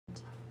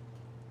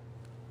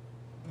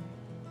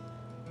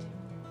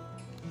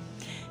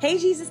Hey,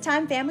 Jesus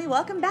Time family,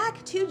 welcome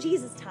back to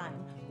Jesus Time,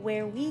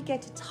 where we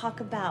get to talk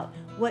about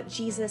what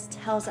Jesus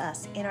tells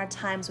us in our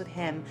times with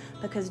him,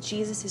 because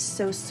Jesus is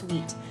so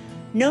sweet.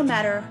 No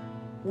matter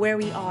where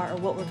we are or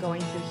what we're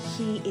going through,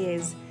 he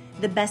is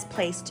the best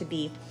place to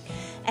be.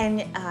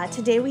 And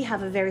today we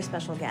have a very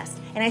special guest.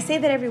 And I say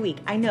that every week,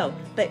 I know,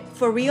 but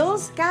for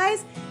reals,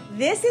 guys,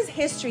 this is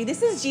history.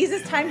 This is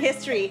Jesus Time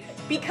history,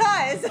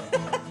 because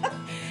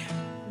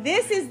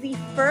this is the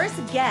first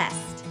guest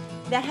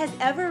that has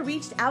ever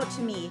reached out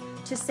to me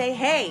to say,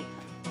 hey,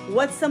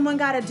 what's someone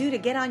got to do to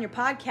get on your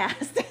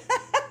podcast? And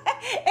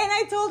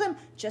I told him,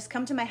 just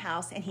come to my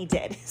house, and he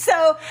did.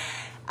 So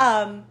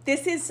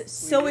this is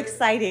so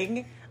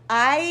exciting.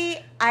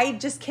 I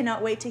just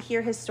cannot wait to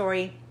hear his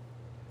story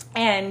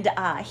and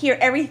hear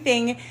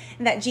everything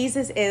that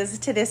Jesus is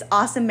to this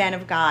awesome man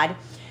of God.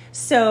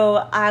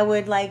 So I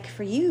would like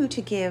for you to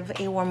give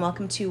a warm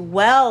welcome to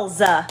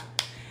Wels.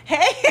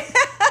 Hey.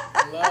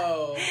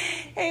 Hello.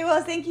 Hey,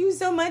 Wels, thank you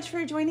so much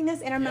for joining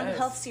us in our mental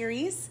health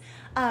series.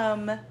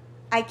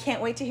 I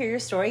can't wait to hear your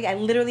story. I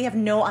literally have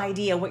no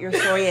idea what your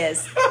story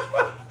is.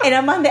 And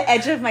I'm on the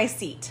edge of my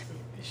seat.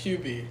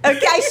 Should be.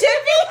 Okay, I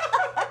should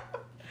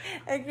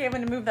be? Okay, I'm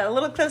going to move that a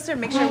little closer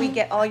and make sure we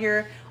get all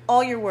your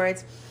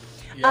words.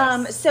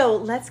 Yes. So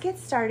let's get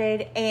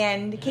started.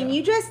 And can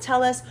you just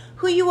tell us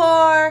who you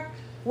are,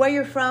 where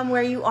you're from,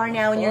 where you are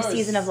now in your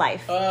season of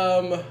life?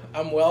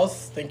 I'm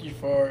Wels. Thank you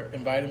for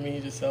inviting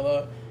me,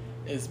 Gisela.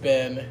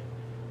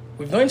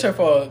 We've known each other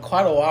for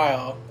quite a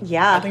while.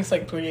 Yeah. I think it's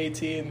like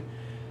 2018.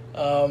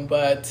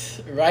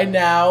 But right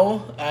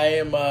now, I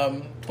am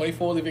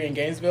 24, living in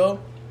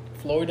Gainesville,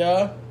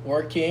 Florida,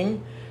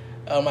 working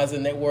as a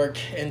network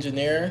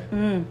engineer.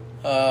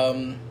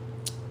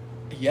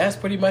 Yes,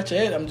 pretty much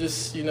it. I'm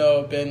just,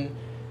 been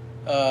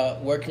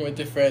working with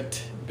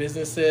different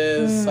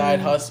businesses, side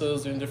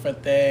hustles, doing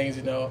different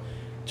things,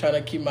 trying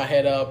to keep my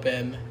head up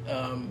and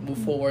move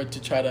forward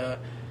to try to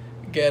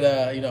get,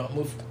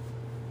 move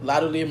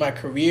laterally in my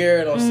career,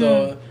 and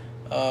also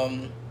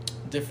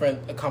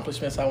different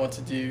accomplishments I want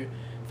to do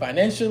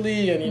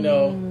financially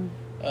and,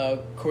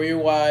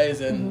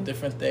 career-wise and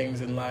different things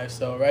in life.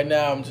 So right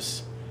now I'm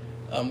just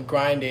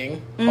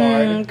grinding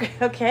hard.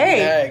 Okay.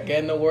 Yeah,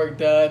 getting the work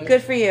done.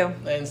 Good for you.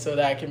 And so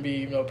that I can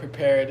be,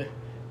 prepared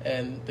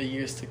in the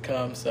years to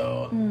come.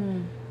 So,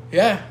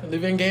 yeah,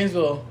 live in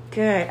Gainesville.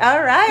 Good.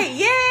 All right.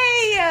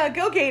 Yay!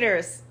 Go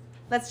Gators.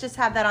 Let's just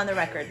have that on the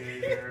record.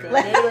 Go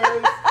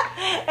Gators.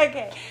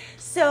 Okay.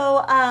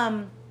 So,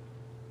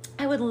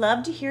 I would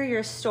love to hear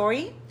your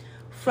story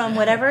from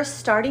whatever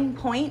starting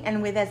point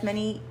and with as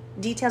many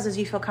details as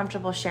you feel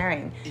comfortable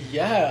sharing.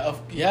 Yeah.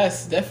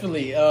 Yes,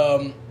 definitely.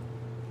 So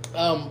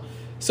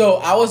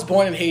I was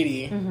born in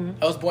Haiti.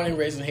 I was born and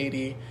raised in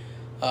Haiti.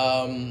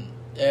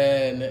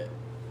 And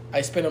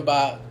I spent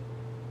about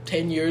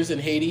 10 years in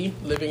Haiti,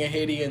 living in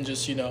Haiti, and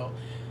just,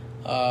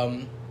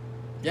 having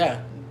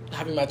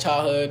my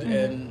childhood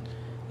and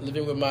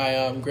living with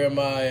my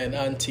grandma and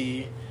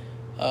auntie.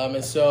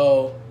 And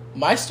so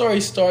my story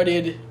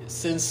started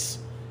since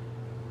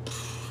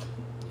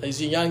a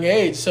young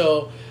age.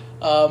 So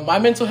my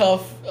mental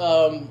health,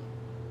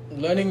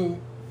 learning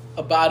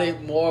about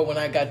it more when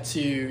I got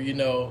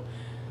to,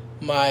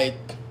 my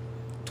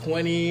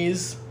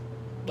 20s,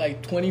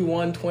 like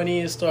 21, 20,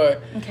 and start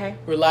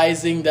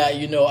realizing that,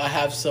 I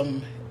have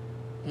some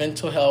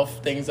mental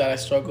health things that I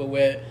struggle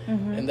with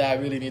and that I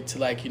really need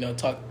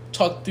to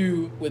talk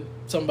through with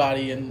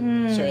somebody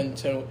in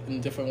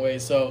certain different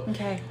ways. So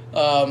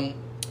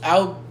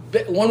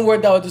one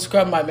word that would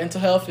describe my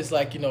mental health is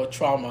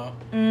trauma.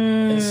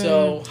 And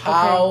so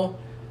how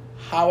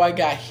I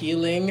got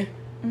healing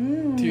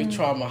through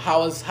trauma,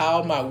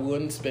 how my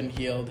wounds been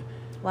healed.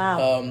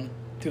 Wow.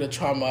 Through the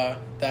trauma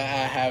that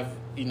I have,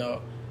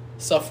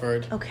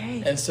 suffered.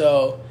 Okay. And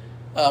so,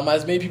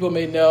 as many people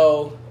may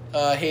know,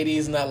 Haiti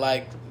is not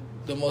like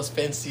the most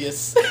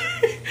fanciest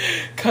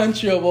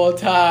country of all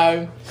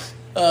time.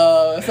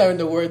 That's not even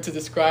the word to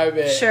describe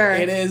it. Sure.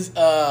 It is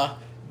a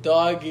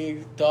dog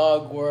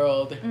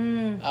world,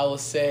 I will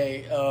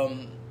say,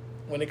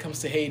 when it comes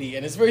to Haiti.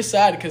 And it's very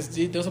sad because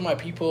those are my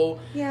people.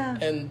 Yeah.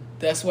 And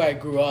that's where I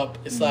grew up.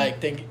 It's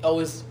back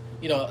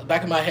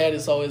in my head,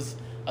 it's always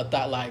a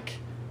thought like,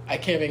 I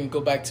can't even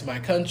go back to my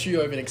country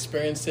or even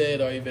experience it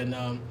or even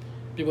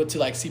be able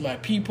to see my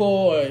people,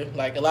 or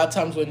a lot of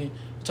times when you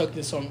talk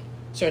to some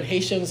certain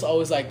Haitians,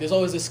 there's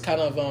always this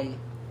kind of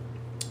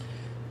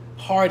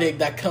heartache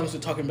that comes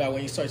with talking about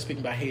when you start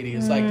speaking about Haiti.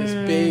 It's like this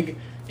big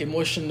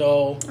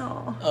emotional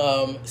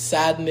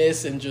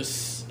sadness and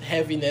just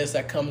heaviness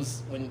that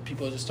comes when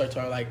people just start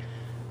talking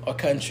our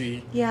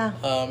country. Yeah.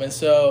 And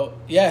so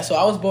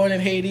I was born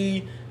in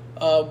Haiti.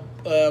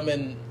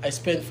 And I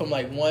spent from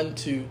 1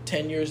 to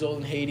 10 years old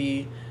in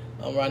Haiti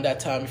around that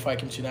time before I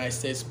came to the United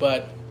States.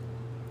 But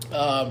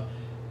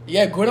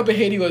growing up in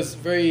Haiti was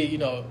very,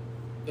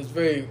 was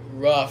very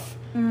rough.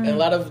 And a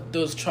lot of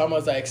those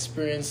traumas I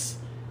experienced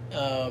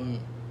in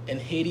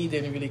Haiti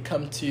didn't really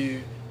come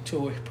to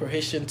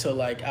fruition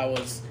till I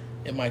was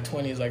in my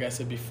 20s, like I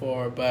said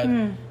before. But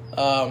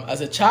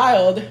as a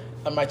child,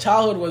 my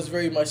childhood was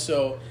very much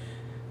so,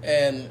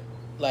 and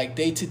like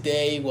day to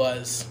day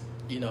was,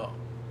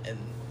 and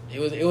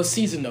it was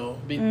seasonal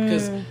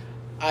because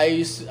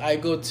I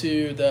go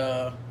to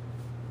the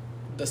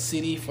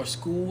city for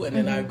school, and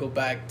then I go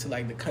back to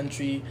like the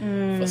country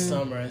for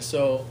summer, and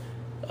so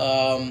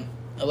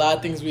a lot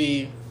of things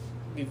we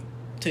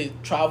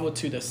travel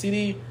to the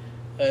city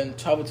and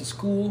travel to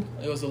school.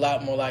 It was a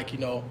lot more like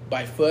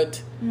by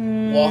foot,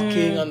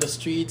 walking on the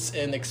streets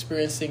and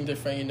experiencing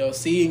different,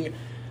 seeing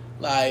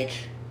like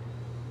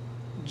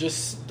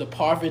just the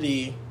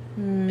poverty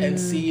and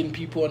seeing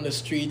people on the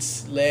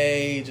streets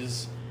lay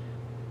just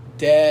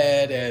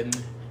dead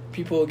and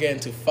people get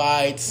into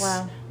fights.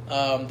 Wow.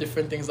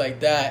 Different things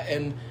like that,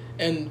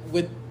 and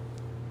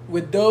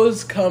with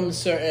those come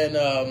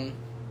certain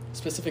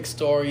specific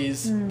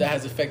stories that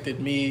has affected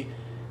me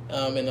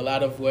in a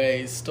lot of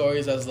ways.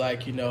 Stories as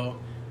like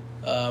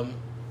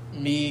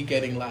me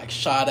getting like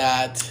shot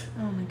at.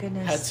 Oh my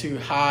goodness. Had to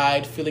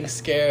hide, feeling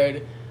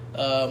scared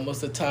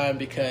most of the time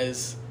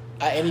because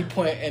at any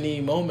point,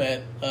 any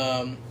moment,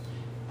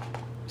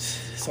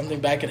 something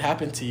bad could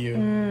happen to you.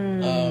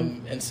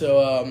 And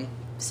so.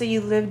 So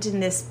you lived in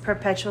this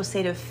perpetual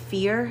state of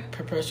fear?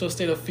 Perpetual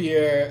state of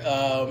fear.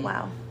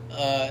 Wow.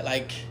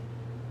 Like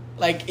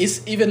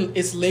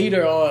it's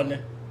later on,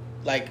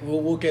 like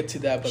we'll get to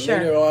that, but Sure.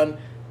 later on,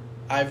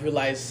 I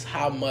realized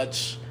how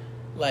much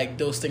like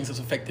those things have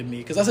affected me.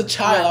 Because as a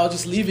child, I was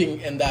just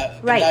living in that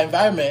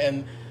environment,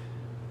 and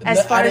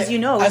as far as you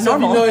know, it's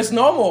normal. As you know, it's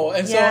normal,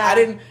 and so Yeah. I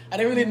didn't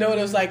really know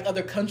there's like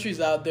other countries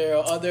out there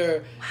or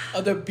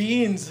other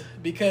beings.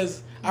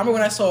 Because I remember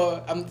when I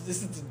saw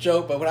this is a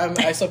joke, but when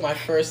I saw my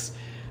first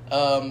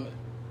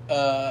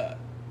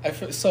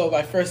saw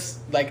my first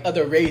like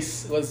other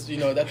race was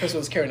that person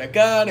was carrying a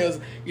gun. It was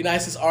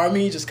United States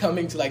Army just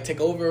coming to like take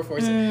over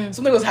for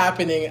something was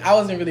happening. I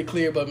wasn't really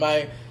clear, but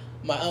my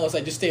aunt was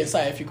like, just stay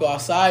inside. If you go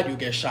outside, you'll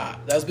get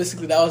shot. That was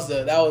basically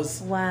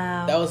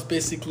Wow. That was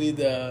basically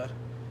the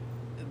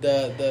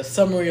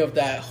summary of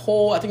that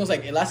whole. I think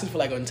it lasted for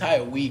like an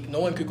entire week. No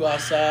one could go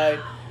outside.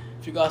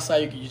 If you go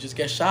outside, you just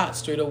get shot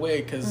straight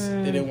away because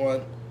they didn't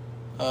want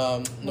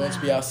no one to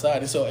be outside.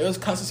 And so it was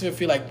constantly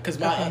feel like, because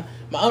my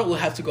aunt would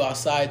have to go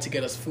outside to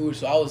get us food,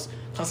 so I was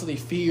constantly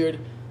feared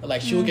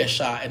like she would get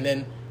shot, and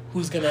then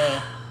who's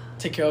gonna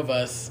take care of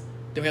us?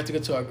 Then we have to go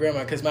to our grandma,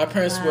 because my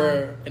parents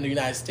were in the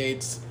United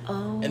States,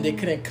 and they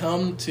couldn't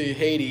come to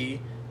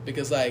Haiti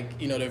because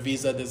their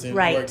visa doesn't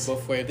work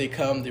both ways. If they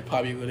come, they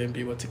probably wouldn't be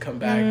able to come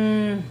back.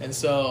 And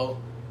so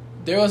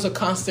there was a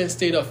constant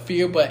state of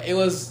fear, but it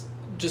was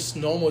just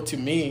normal to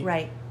me.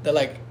 Right. That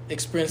like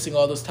experiencing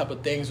all those type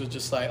of things was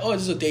just like, oh,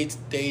 this is a day.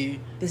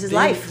 This is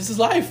life. This is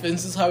life, and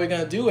this is how we're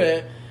gonna do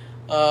it.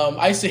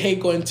 I used to hate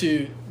go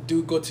to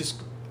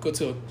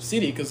a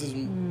city because it's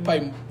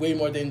probably way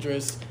more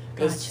dangerous.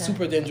 It's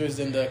super dangerous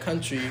in the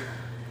country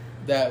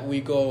that we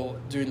go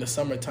during the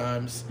summer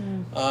times.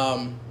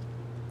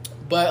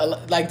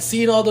 But like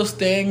seeing all those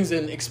things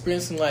and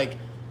experiencing like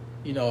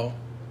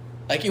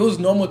it was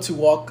normal to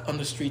walk on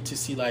the street to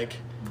see like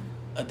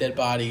a dead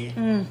body.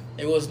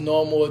 It was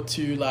normal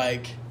to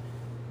like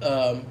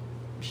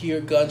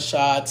hear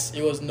gunshots.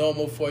 It was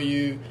normal for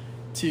you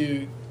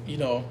to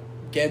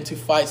get into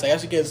fights. I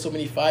actually get in so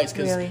many fights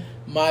because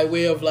my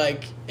way of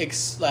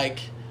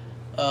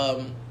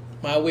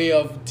my way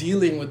of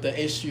dealing with the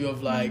issue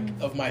of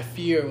of my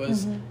fear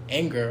was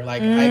anger.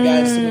 Like I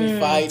got in so many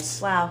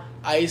fights. Wow.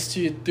 I used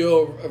to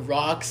throw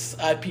rocks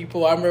at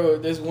people. I remember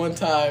there's one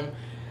time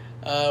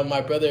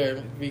my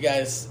brother, we got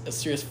a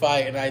serious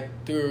fight, and I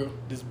threw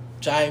this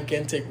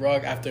gigantic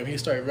rock after him. He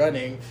started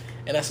running,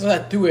 and as soon as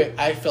I threw it,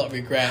 I felt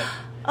regret.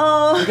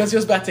 Because he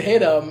was about to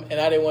hit him, and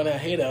I didn't want to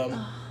hit him.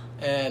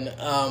 And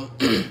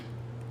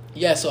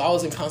so I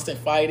was in constant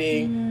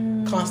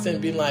fighting,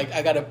 constant being like,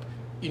 I gotta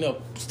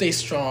stay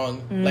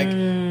strong.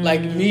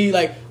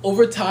 Like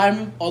over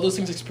time, all those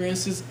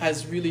experiences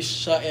has really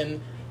shut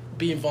in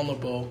being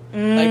vulnerable.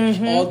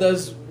 Like all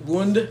those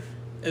wound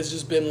has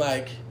just been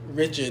like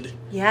rigid.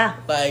 Yeah.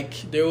 Like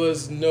there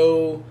was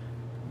no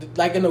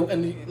like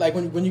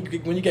when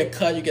you get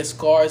cut, you get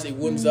scars. It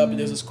wounds up, and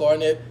there's a scar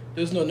in it.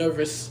 There's no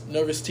nervous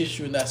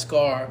tissue in that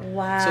scar.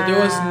 Wow. So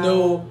there was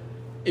no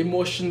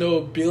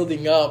emotional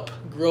building up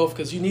growth,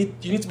 because you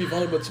need to be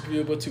vulnerable to be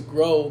able to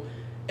grow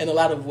in a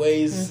lot of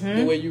ways.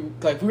 The way you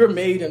we were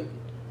made, and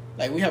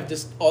we have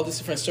all these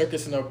different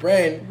circuits in our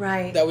brain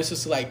that we're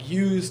supposed to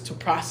use to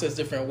process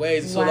different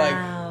ways. So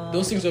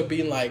those things are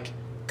being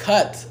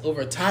cut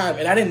over time,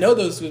 and I didn't know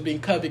those was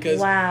being cut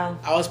because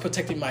I was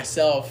protecting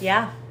myself.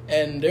 Yeah.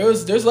 And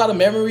there's a lot of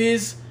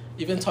memories,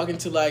 even talking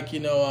to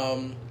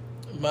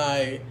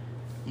my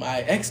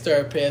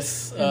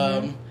ex-therapist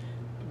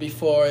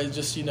before. It's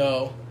just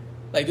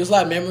there's a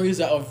lot of memories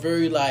that are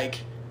very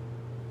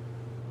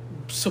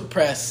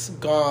suppressed,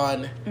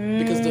 gone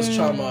because of those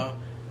trauma.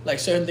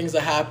 Certain things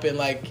that happen,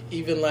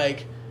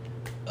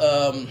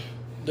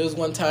 there's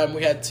one time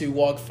we had to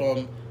walk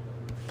from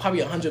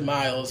probably 100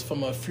 miles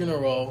from a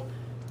funeral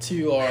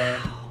to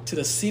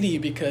the city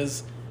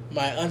because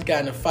my aunt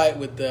got in a fight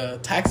with the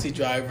taxi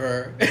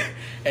driver,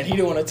 and he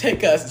didn't want to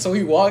take us, so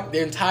we walked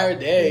the entire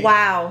day.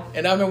 Wow.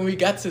 And I remember when we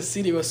got to the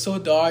city, it was so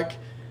dark.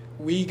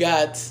 We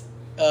got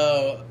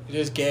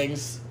there's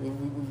gangs.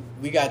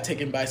 We got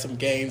taken by some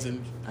gangs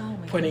and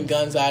pointing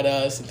guns at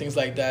us and things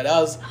like that.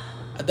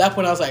 At that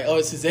point I was like, oh,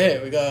 this is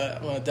it. I'm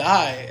gonna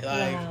die.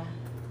 Like,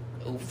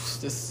 oof,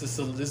 this is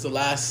the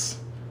last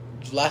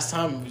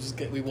time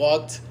we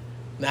walked.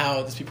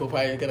 Now these people are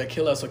probably gonna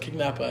kill us or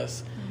kidnap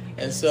us.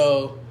 And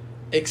so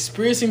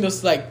experiencing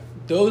those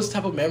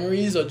type of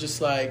memories are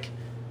just like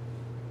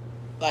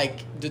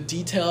the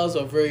details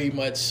are very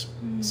much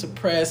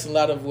suppressed in a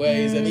lot of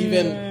ways. And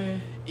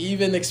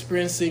even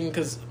experiencing,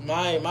 because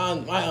my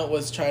aunt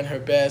was trying her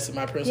best and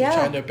my parents were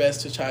trying their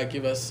best to try to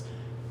give us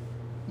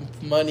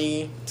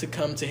money to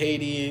come to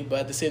Haiti, but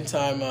at the same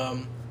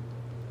time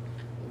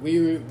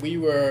we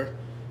were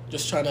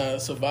just trying to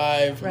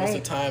survive most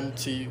of the time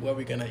to where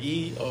we're gonna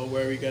eat or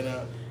where we're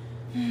gonna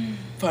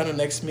find our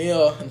next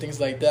meal and things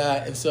like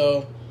that. And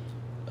so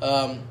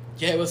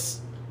it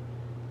was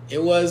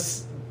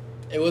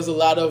a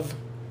lot of,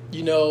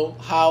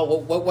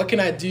 what can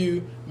I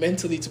do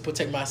mentally to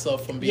protect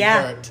myself from being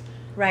hurt.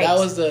 Right. That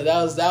was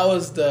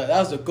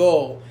the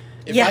goal.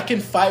 If I can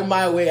fight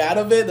my way out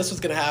of it, that's what's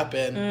gonna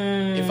happen.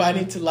 If I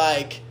need to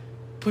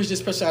push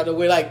this person out of the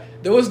way,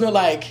 there was no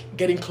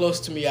getting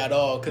close to me at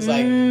all, because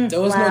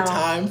there was no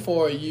time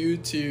for you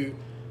to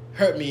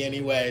hurt me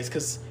anyways,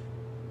 because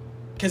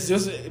it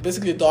was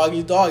basically a dog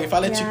eat dog. If I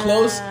let you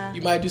close,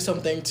 you might do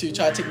something to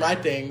try to take my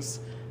things,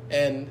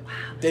 and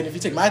then if you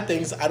take my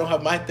things, I don't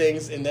have my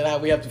things, and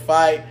then we have to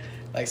fight.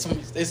 Got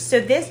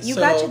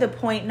to the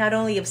point not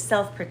only of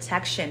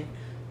self-protection,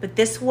 but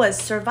this was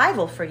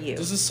survival for you.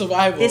 This is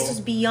survival. This was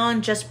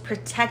beyond just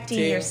protecting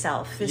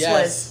yourself. This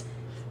was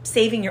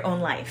saving your own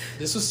life.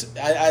 This was,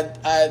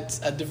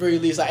 at the very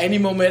least, at any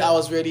moment, I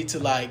was ready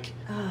to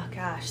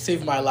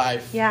save my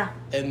life. Yeah.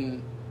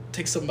 And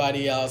take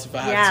somebody else if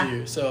I had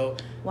to. So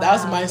that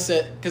was the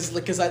mindset,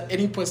 because at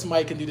any point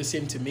somebody can do the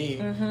same to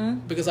me.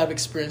 Because I've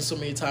experienced so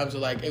many times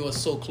where it was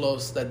so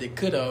close that they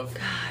could have.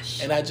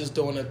 Gosh. And I just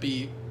don't want to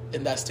be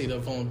in that state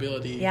of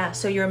vulnerability. Yeah.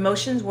 So your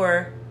emotions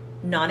were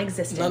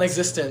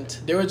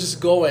non-existent. They were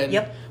just going.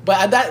 Yep. But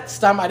at that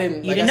time, I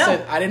didn't.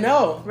 I didn't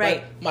know.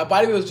 Right. But my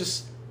body was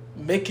just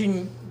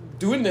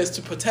doing this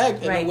to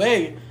protect in a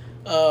way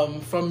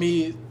from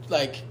me.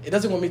 It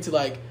doesn't want me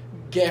to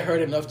get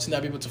hurt enough to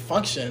not be able to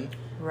function.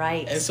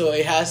 Right. And so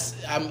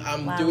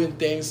I'm doing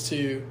things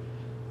to,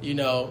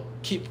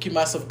 keep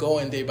myself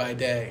going day by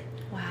day.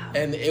 Wow.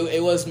 And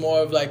it was more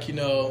of we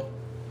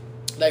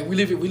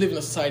live in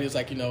a society that's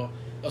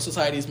our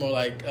society is more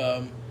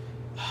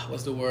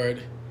what's the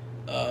word?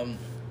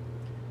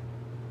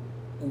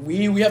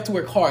 We have to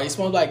work hard. It's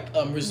more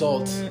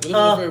results. We live in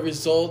a very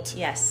result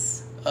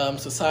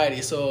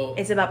society. So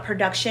it's about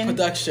production.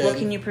 What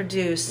can you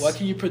produce?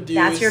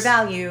 That's your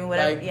value.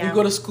 Whatever. We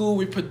go to school,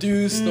 we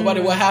produce. No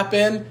matter what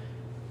happened,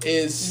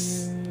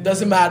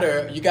 doesn't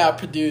matter. You gotta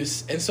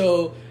produce. And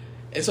so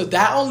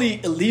that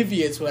only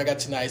alleviates when I got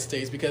to the United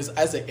States, because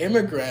as an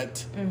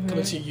immigrant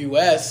coming to the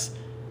U.S.,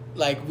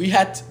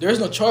 there's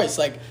no choice.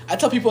 I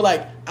tell people,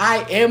 I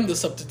am the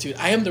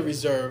substitute. I am the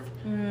reserve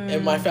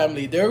in my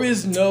family. There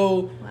is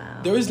no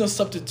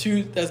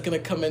substitute that's gonna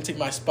come and take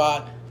my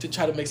spot to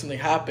try to make something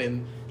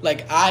happen.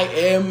 I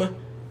am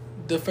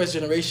the first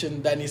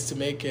generation that needs to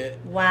make it.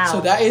 Wow. So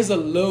that is a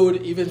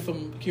load even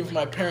from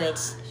my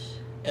parents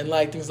and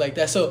things like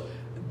that. So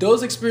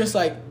those experiences,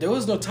 there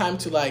was no time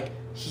to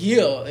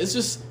heal. It's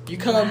just you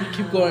come, you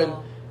keep going,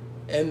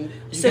 and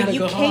you gotta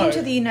go hard. So you came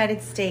to the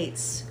United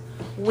States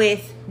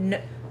with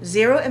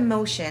zero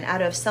emotion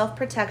out of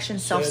self-protection,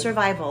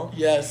 self-survival.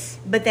 Yes.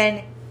 But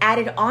then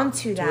added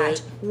onto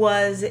that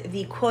was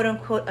the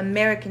quote-unquote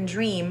American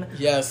dream.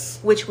 Yes.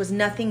 Which was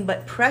nothing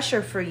but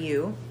pressure for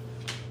you.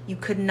 You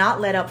could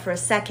not let up for a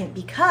second,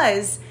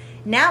 because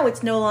now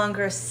it's no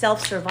longer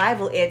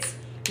self-survival. It's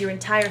your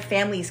entire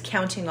family is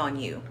counting on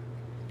you.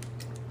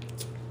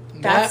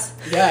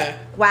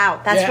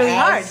 Wow, that's really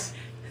hard.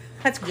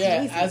 That's crazy.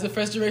 Yeah, as a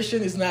first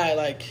generation, it's not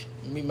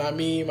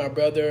my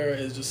brother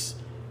is just,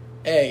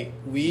 hey,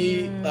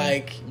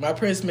 my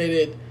parents made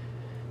it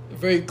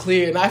very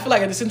clear. And I feel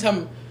at the same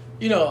time,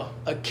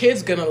 a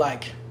kid's gonna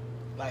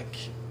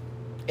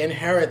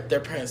inherit their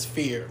parents'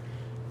 fear.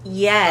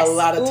 Yes. A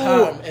lot of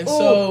time. And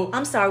so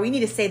I'm sorry, we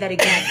need to say that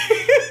again.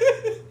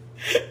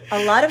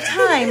 A lot of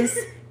times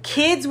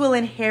kids will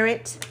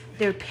inherit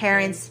their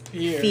parents'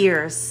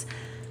 fears.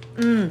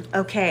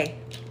 Okay.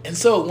 And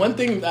so one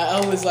thing that I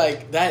always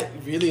that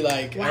really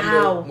I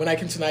remember when I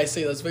came to the United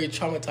States, that's very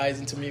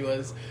traumatizing to me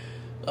was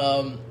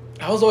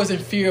I was always in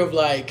fear of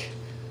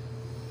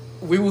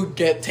we would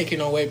get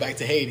taken away back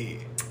to Haiti,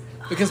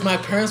 because my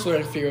parents were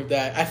in fear of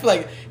that. I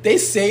feel they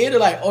say it,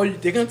 they're oh,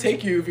 they're gonna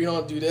take you if you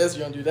don't do this,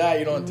 you don't do that,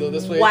 you don't do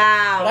this way.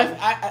 Wow.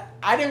 But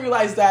I didn't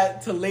realize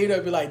that till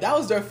later. Be that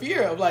was their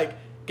fear of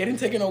getting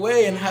taken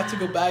away and have to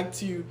go back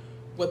to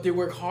what they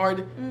work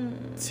hard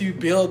to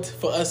build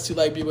for us to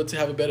be able to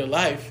have a better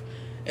life.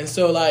 And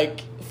so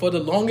for the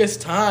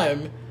longest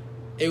time,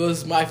 it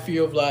was my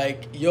fear of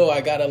like, yo,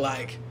 I gotta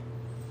like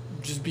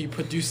just be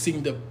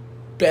producing the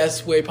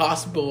best way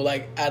possible,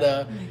 like at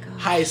a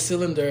high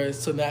cylinder,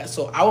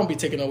 so I won't be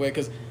taken away,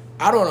 because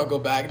I don't want to go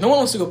back. No one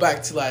wants to go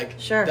back to like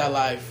that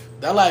life.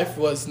 That life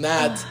was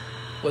not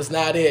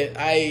it.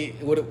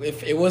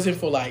 If it wasn't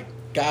for like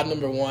God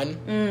number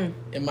one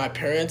and my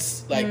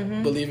parents like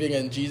believing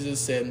in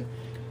Jesus and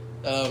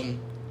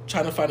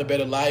trying to find a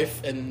better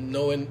life and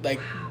knowing like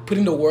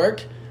putting the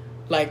work,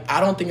 like I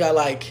don't think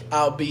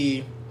I'll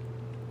be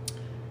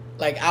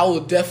like I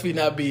will definitely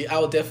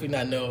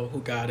not know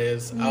who God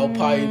is. I'll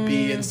probably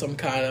be in some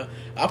kind of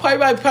I'll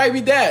probably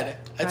be dead.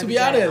 To be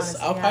honest,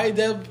 I'll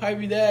probably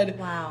be dead.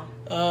 Wow.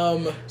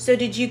 So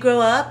did you grow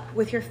up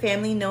with your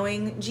family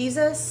knowing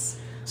Jesus?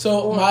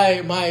 So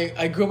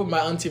I grew up with my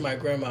auntie and my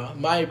grandma.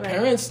 My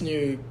parents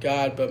knew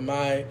God, but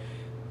my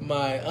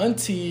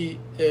auntie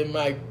and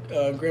my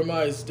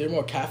grandma they're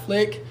more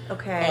Catholic.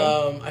 Okay.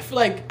 I feel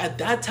like at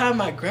that time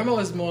my grandma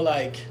was more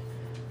like,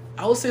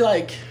 I would say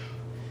like,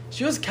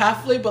 she was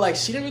Catholic, but like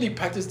she didn't really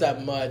practice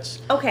that much.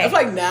 Okay. I feel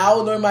like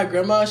now knowing my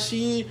grandma,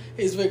 she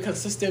is very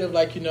consistent of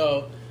like,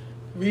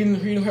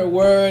 reading her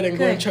word and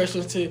going to church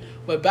too.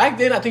 But back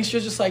then I think she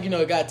was just like,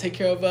 God take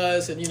care of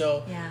us and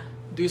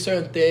do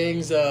certain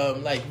things.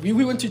 Like we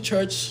went to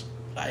church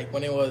like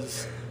when it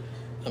was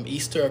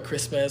Easter or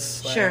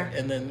Christmas, like,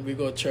 and then we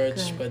go to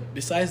church. Good. But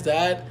besides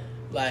that,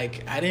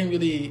 like I didn't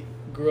really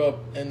grow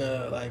up in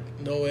like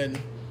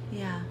knowing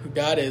who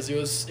God is. It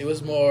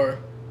was more.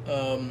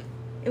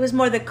 It was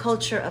more the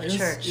culture of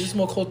church. It was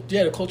more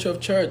the culture of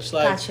church.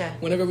 Like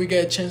whenever we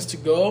get a chance to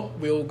go,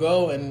 we'll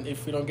go, and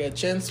if we don't get a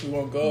chance, we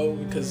won't go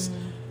because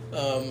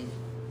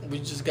we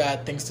just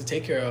got things to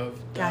take care of.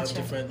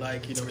 Different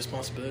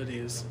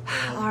responsibilities.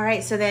 All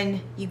right, so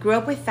then you grew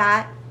up with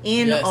that.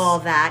 All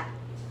that,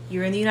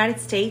 you're in the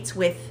United States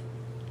with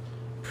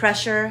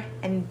pressure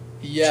and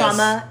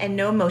trauma and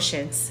no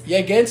emotions. Yeah,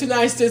 getting to the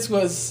United States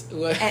was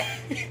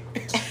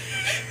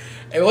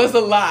it was a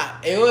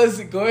lot. It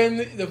was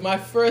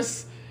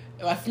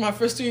my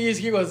first 2 years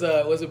here was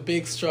a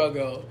big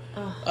struggle.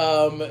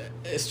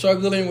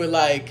 Struggling with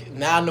like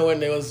now knowing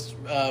there was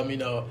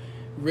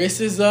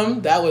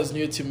racism that was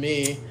new to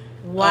me.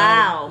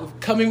 Wow.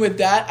 Coming with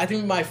that, I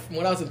think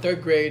when I was in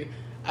third grade,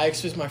 I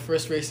experienced my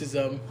first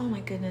racism. Oh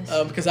my goodness.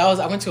 Because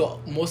I went to a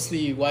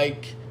mostly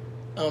white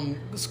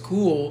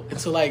school, and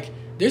so like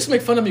they used to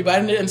make fun of me, but I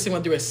didn't understand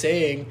what they were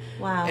saying.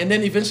 Wow. And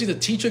then eventually the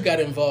teacher got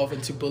involved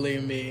into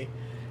bullying me.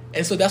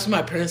 And so that's when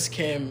my parents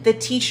came. The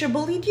teacher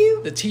bullied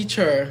you? The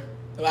teacher.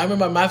 I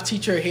remember my math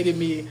teacher hated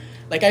me.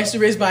 Like, I used to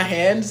raise my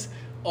hands,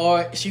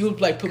 or she would,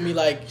 like,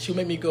 she would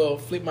make me go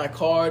flip my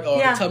card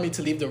or tell me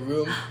to leave the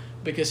room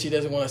because she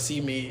doesn't want to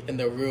see me in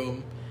the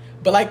room.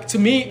 But, like, to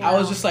me, I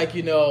was just, like,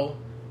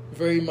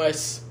 very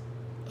much,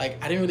 like,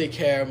 I didn't really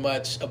care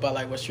much about,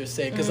 like, what she was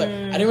saying because, like,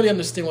 I didn't really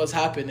understand what was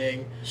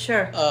happening.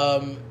 Sure.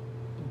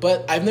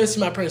 But I've never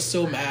seen my parents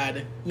so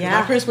mad. Yeah.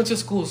 My parents went to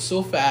school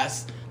so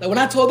fast. Like, when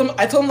I told them,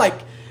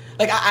 like,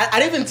 I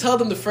didn't even tell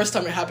them the first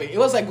time it happened. It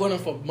was like going on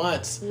for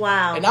months.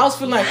 Wow. And I was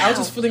feeling like I was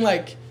just feeling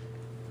like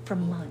for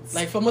months.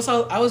 Like for months,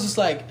 I was just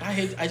like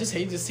I just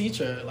hate this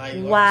teacher. Like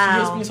wow. She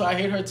hates me, so I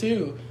hate her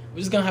too. We're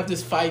just gonna have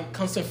this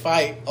constant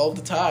fight all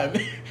the time.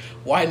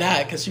 Why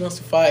not? Because she wants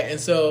to fight. And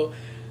so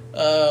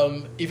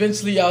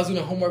eventually, I was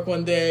doing homework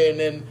one day, and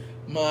then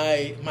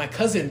my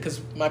cousin,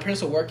 because my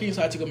parents were working, so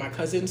I had to go with my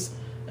cousins,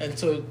 and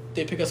so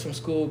they pick us from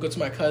school, go to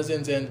my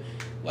cousins, and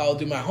I'll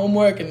do my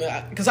homework, and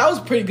because I was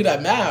pretty good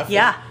at math.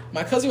 Yeah.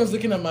 My cousin was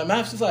looking at my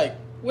math. She's like,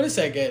 "Wait a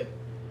second,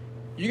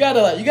 you got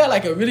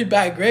like a really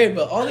bad grade,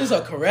 but all these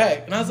are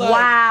correct." And I was like,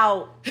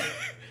 "Wow."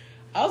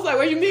 I was like,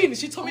 "What do you mean?"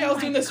 She told me I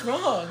was doing this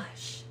wrong.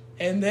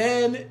 And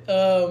then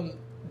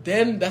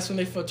that's when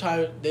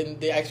then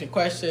they asked me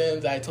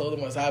questions. I told them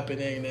what's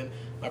happening, and then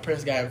my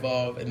parents got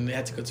involved, and they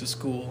had to go to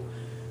school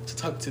to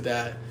talk to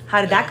that.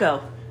 How did that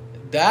go?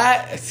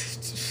 That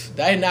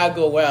did not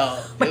go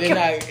well.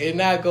 It did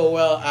not go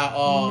well at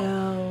all.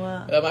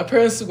 No. My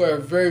parents were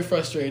very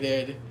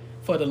frustrated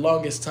for the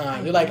longest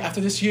time. They're like,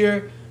 after this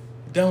year,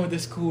 done with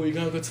this school, you're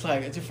gonna go to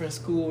like a different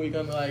school. You're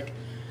gonna like,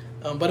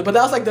 but that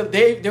was like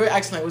they were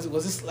asking like,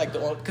 was this like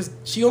the because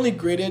she only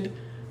graded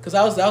because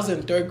I was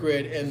in third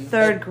grade and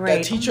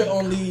that teacher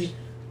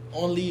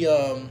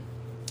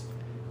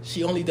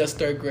she only does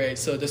third grade.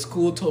 So the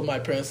school told my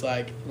parents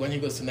like when he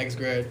goes to next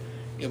grade,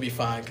 it'll be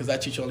fine because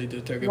that teacher only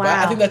did third grade. Wow.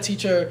 But I think that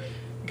teacher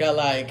got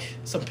like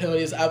some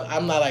penalties.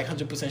 I'm not like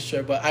 100%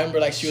 sure, but I remember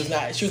like she was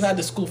not at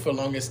the school for a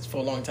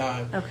long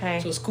time.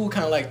 Okay. So school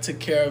kind of like took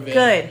care of it.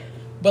 Good.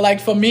 But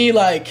like for me,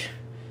 like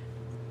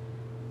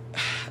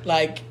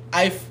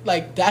I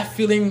like that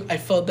feeling. I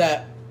felt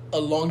that a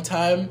long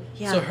time.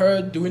 Yeah. So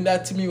her doing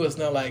that to me was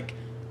not like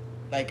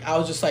I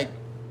was just like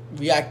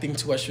reacting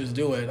to what she was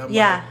doing. I'm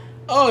like,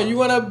 oh, you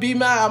wanna be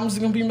mad? I'm just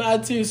gonna be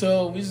mad too.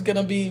 So we're just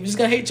gonna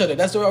hate each other.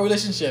 That's our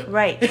relationship.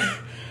 Right.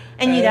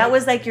 And that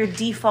was like your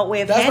default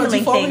way of handling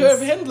things. That's my default way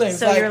of handling.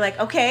 So you're like,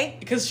 okay.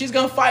 Because she's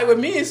going to fight with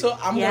me, so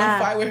I'm going to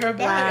fight with her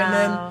back. Wow. And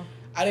then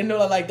I didn't know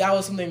that like that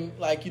was something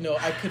like, you know,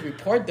 I could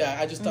report that.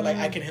 I just thought like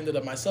I can handle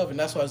it myself, and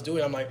that's what I was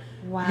doing. I'm like,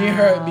 Wow. me and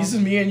her, this is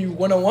me and you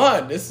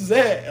 1-on-1. This is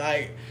it.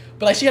 Like,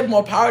 but like she had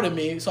more power than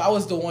me, so I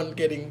was the one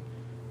getting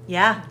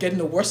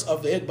the worst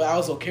of it. But I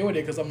was okay with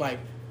it because I'm like,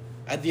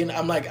 at the end,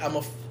 I'm like, I'm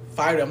a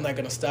fighter. I'm not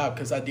gonna stop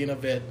because at the end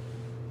of it,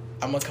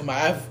 I'm gonna come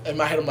out. In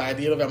my head, I'm like, at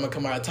the end of it, I'm gonna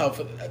come out on top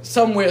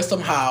somewhere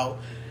somehow.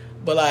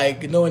 But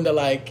like knowing that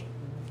like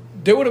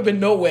there would have been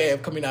no way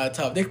of coming out on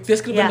top.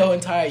 This could have been the whole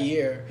entire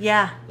year.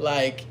 Yeah.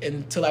 Like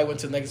until I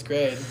went to next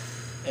grade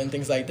and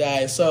things like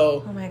that. And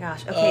so. Oh my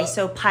gosh. Okay,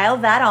 so pile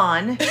that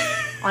on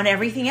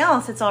everything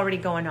else that's already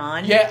going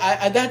on. Yeah.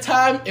 At that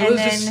time, it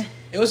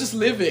was just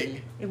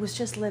living. It was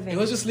just living. It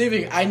was just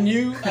living. I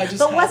knew.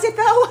 But was it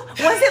though?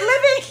 Was it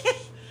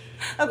living?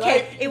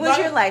 Okay, like, it was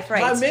your life,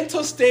 right? My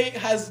mental state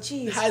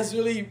has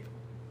really,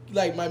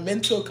 like my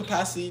mental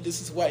capacity.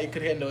 This is what it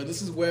could handle.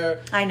 This is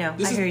where I know.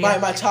 This I is hear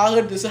my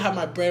childhood. This is how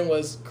my brain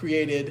was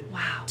created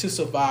to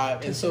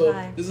survive, so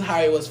this is how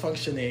it was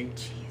functioning.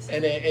 Jeez.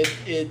 And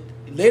it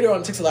later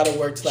on takes a lot of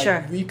work to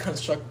like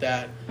reconstruct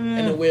that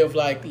in a way of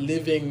like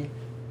living,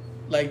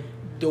 like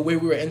the way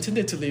we were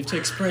intended to live, to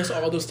experience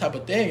all those type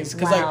of things.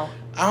 Because like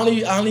I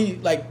only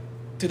like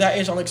to that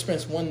age I only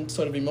experienced one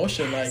sort of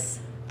emotion. Like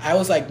I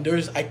was like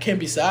I can't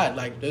be sad.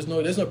 Like there's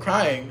no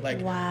crying. Like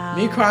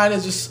me crying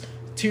is just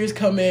tears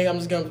coming. I'm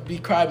just gonna be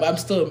crying, but I'm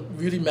still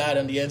really mad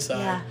on the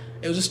inside. Yeah.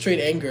 It was just straight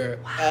anger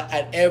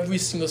at every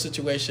single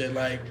situation.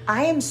 Like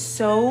I am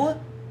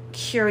so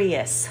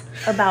curious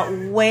about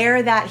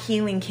where that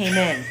healing came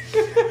in.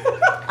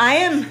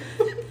 I'm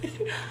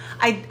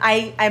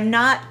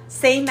not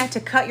saying that to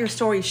cut your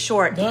story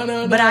short.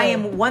 No. But I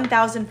am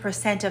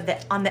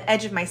 1,000% on the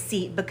edge of my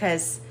seat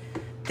because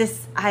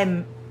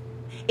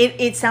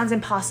it sounds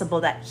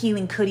impossible that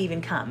healing could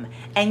even come,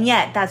 and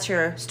yet that's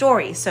your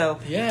story. So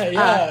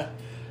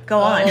go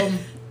on.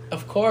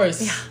 Of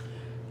course. Yeah.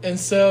 And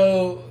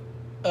so,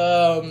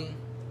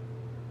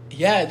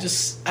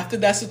 just after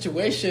that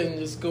situation,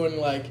 just going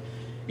like,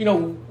 you know,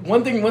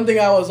 one thing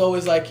I was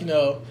always like,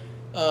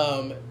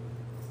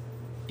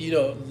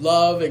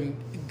 love and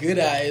good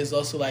at is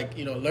also like,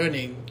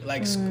 learning.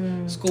 Like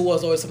school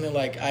was always something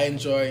like I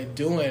enjoy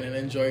doing and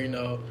enjoy,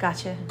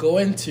 Gotcha.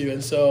 going to.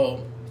 And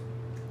so,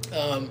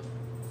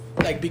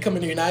 like becoming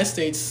in the United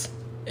States,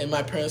 and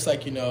my parents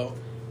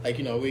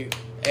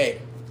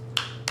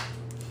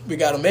we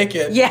gotta make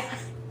it. Yeah.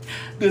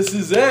 This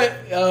is it.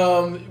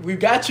 We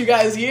got you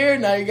guys here.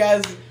 Now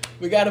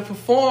we gotta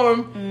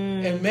perform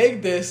and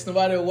make this no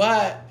matter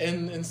what.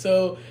 And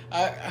so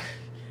I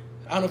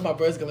don't know if my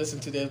brother's gonna listen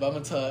to this, but I'm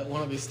gonna tell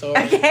one of his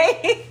stories.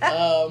 Okay.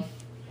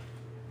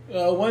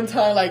 One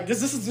time, like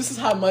this is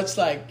how much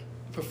like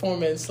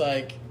performance,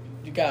 like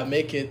you gotta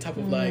make it type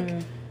of like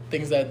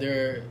things that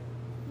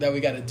we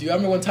gotta do. I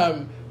remember one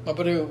time my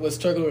brother was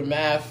struggling with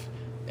math,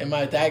 and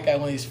my dad got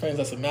one of his friends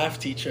that's a math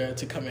teacher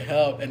to come and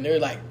help, and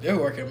they're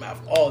working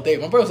math all day.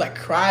 My brother was like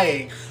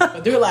crying,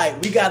 but they're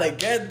like, we gotta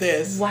get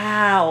this.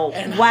 Wow.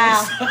 And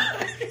wow.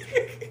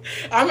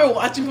 I remember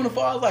watching from the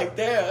far. I was like,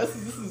 damn,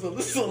 this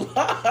is a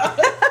lot.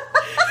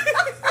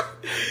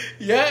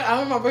 Yeah, I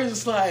remember my brother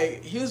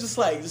he was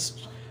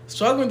just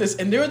struggling with this,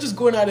 and they were just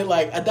going at it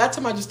like, at that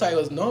time I just thought it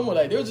was normal.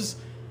 Like they were just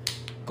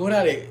going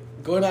at it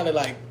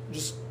like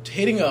just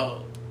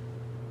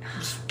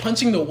just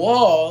punching the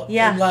wall.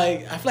 Yeah. And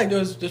like I feel like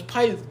there's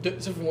probably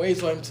different ways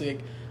for him to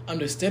like,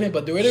 understand it,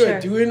 but the way they were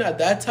doing at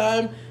that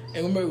time,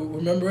 and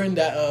remembering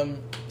that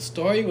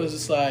story was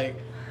just like,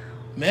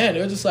 man,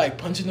 they were just like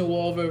punching the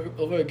wall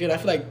over again. I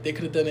feel like they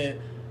could have done it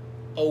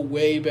a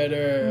way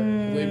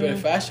better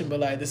fashion, but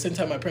like at the same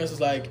time my parents was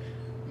like,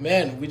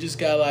 man, we just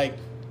got like,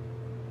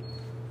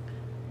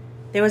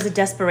 there was a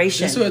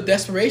desperation.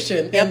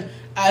 Yep. And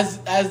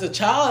as the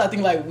child, I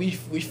think like we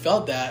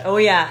felt that. Oh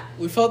yeah.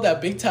 We felt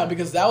that big time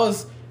because that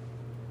was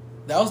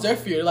their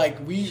fear.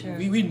 Like we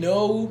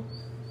know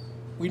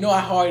how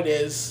hard it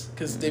is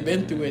because they've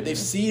been through it. They've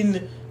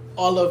seen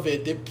all of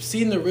it. They've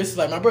seen the risks.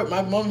 Like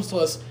my mom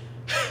told us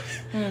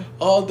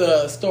all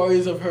the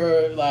stories of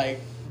her like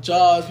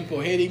jobs,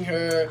 people hating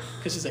her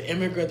because she's an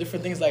immigrant,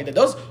 different things like that.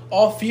 Those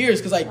all fears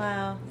because like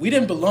we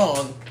didn't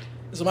belong.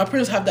 So my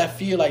parents have that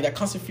fear, like that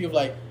constant fear of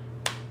like,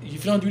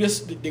 if you don't do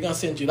this, they're gonna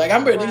send you. Like I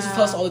remember they used to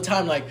tell us all the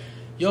time, like,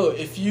 yo,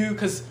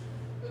 because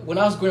when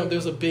I was growing up, there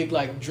was a big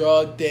like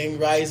drug thing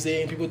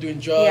rising, people doing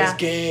drugs,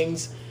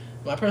 gangs.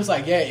 My parents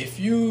like, yeah,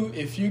 if you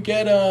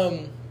get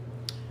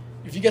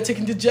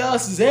taken to jail,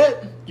 this is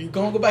it. You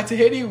gonna go back to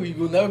Haiti. We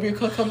will never be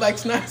able to come back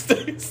to the United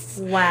States.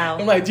 Wow.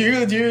 I'm like, do you?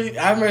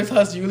 I remember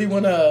telling us, do you really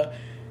wanna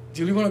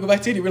go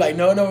back to Haiti? We're like,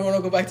 no, we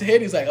wanna go back to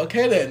Haiti. He's like,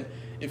 okay then,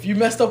 if you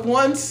messed up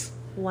once.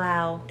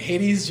 Wow.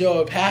 Haiti's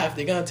your path.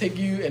 They're going to take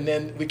you, and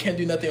then we can't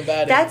do nothing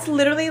about it. That's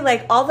literally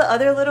like all the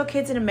other little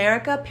kids in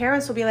America,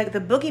 parents will be like, the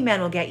boogeyman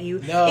will get you.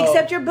 No.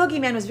 Except your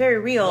boogeyman was very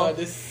real. No,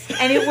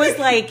 and it was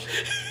like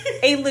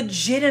a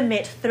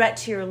legitimate threat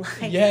to your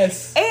life.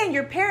 Yes. And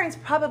your parents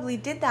probably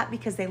did that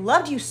because they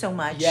loved you so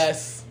much.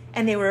 Yes.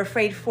 And they were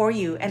afraid for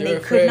you, and they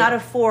could not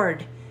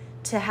afford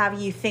to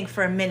have you think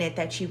for a minute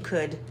that you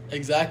could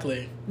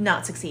exactly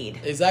not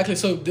succeed. Exactly.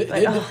 So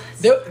they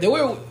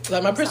were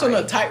like, my parents were on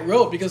a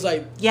tightrope because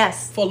like,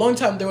 yes, for a long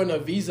time they were on a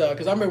visa,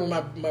 because I remember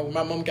when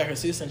my mom got her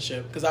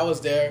citizenship, because I was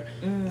there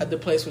at the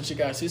place when she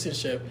got her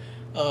citizenship,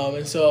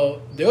 and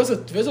so there's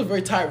a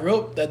very tight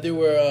rope that they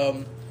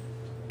were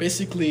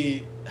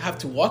basically have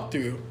to walk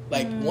through.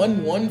 Like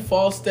one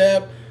false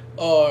step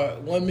or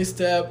one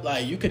misstep,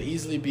 like you could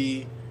easily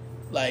be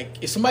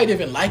like, if somebody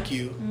didn't even like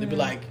you, they'd be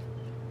like,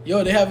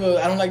 yo, I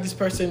don't like this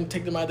person,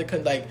 take them out of the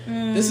country. Like,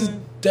 this is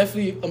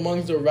definitely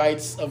amongst the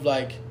rights of,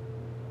 like,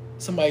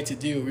 somebody to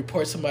do.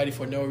 Report somebody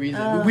for no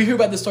reason. We hear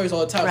about the stories all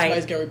the time. Right.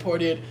 Somebody's getting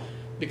reported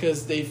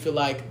because they feel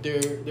like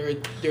they're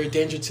a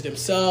danger to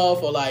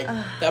themselves, or, like,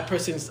 that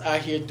person's out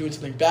here doing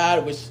something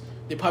bad, which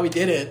they probably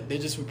didn't. They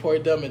just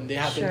reported them, and they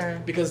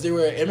happened, because they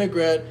were an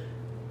immigrant,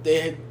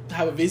 they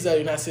have a visa,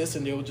 you're not a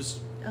citizen, they will just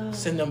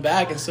send them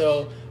back. And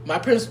so my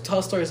parents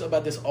tell stories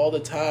about this all the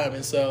time,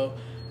 and so...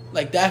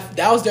 like that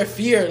was their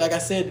fear. Like I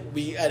said,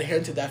 we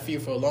adhered to that fear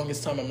for the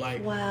longest time. I'm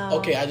like, wow.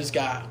 Okay, I just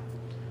got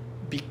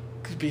be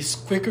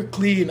quick or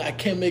clean. I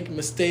can't make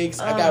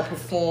mistakes. I gotta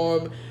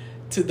perform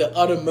to the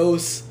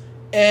uttermost.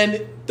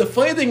 And the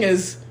funny thing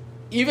is,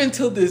 even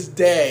till this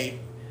day,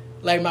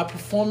 like my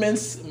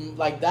performance,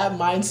 like that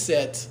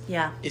mindset,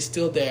 is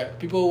still there.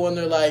 People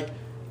wonder, like,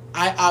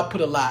 I output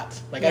a lot.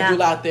 Like I do a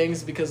lot of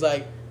things because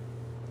like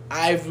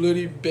I've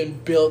literally been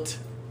built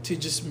to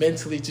just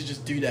mentally to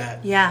just do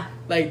that. Yeah.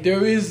 Like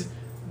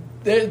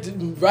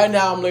right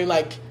now I'm learning,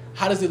 like,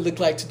 how does it look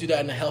like to do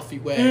that in a healthy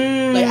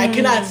way? Like I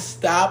cannot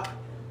stop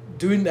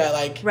doing that.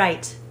 Like,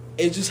 right.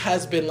 It just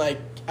has been like,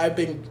 I've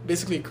been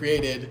basically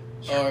created,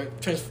 or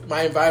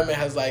my environment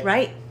has like,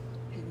 right.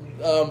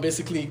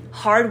 Basically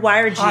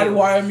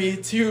hardwired me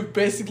to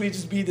basically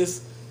just be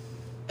this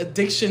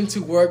addiction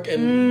to work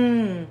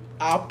and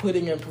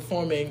outputting and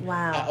performing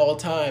at all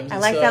times. I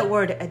like that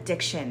word,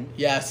 addiction.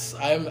 Yes,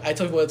 I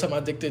tell people all the time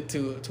I'm addicted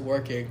to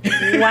working.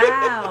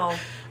 Wow.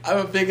 I'm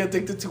a big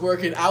addicted to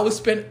working. I would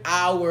spend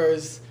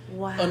hours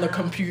on the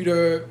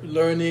computer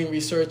learning,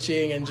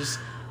 researching, and just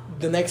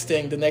the next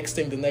thing,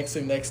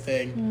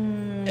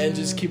 and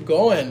just keep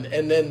going.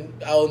 And then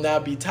I will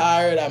not be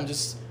tired. I'm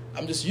just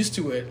used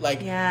to it.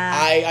 Like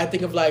I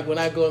think of, like, when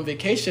I go on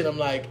vacation, I'm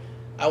like,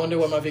 I wonder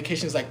why my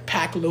vacation is like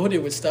pack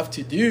loaded with stuff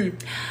to do.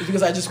 It's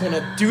because I just want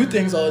to do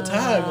things all the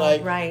time.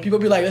 Like people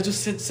be like, let's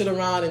just sit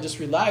around and just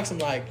relax. I'm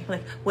like,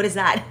 what is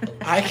that?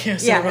 I can't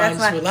sit around and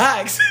just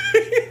relax.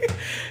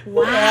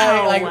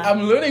 Wow. Like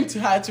I'm learning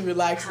how to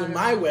relax in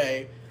my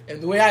way,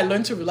 and the way I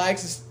learn to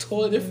relax is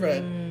totally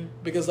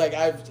different. Because like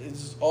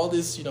it's all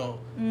this,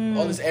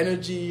 all this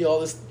energy, all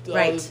this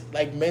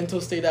like mental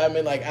state that I'm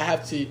in. Like I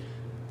have to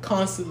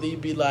constantly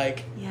be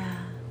like,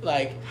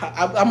 like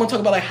I'm gonna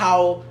talk about like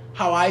how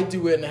I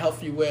do it in a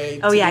healthy way.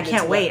 Oh yeah, I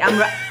can't wait.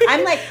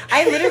 I'm like,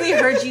 I literally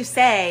heard you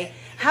say,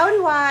 how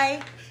do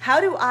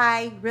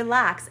I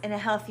relax in a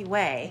healthy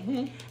way?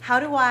 Mm-hmm. How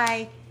do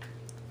I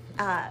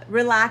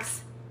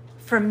relax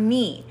for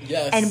me?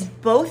 Yes.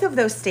 And both of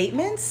those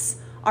statements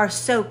are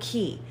so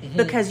key,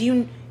 because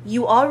you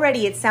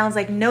already, it sounds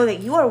like, know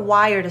that you are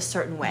wired a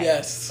certain way.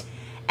 Yes.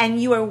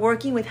 And you are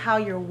working with how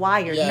you're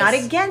wired, not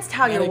against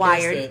how you're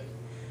wired,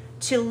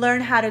 to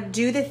learn how to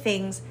do the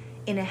things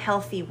in a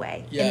healthy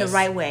way, in the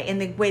right way, in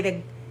the way that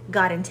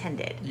God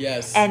intended.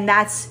 Yes. And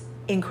that's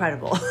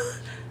incredible.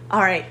 All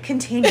right,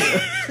 continue.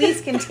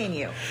 Please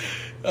continue.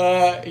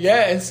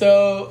 And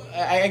so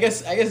I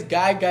guess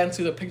God got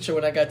into the picture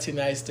when I got to the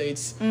United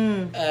States.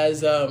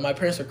 As my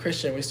parents were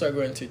Christian, we started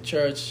going to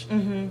church.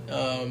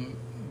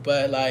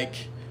 But like,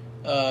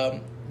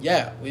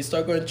 we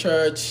started going to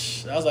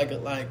church. I was like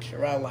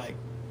around like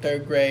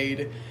third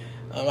grade.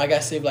 I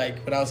got saved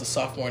like when I was a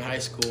sophomore in high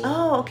school.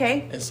 Oh,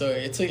 okay. And so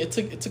it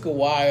took a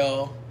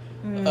while.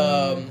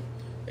 And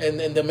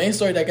the main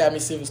story that got me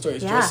saved, the story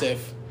is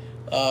Joseph.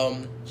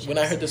 When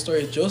I heard the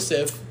story of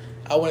Joseph,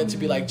 I wanted to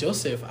be like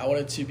Joseph. I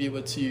wanted to be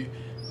able to.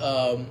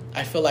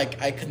 I feel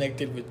like I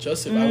connected with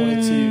Joseph. I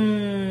wanted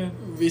to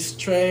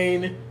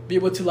restrain, be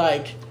able to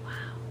like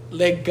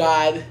let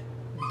God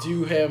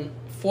do him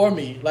for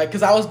me. Like,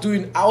 because I was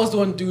the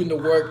one doing the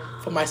work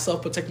for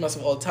myself, protecting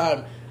myself all the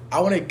time. I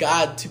wanted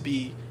God to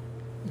be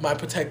my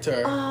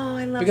protector. Oh,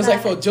 I love because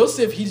that. Like for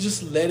Joseph, he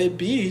just let it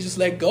be. He just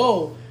let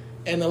go.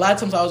 And a lot of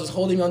times I was just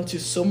holding on to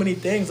so many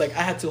things. Like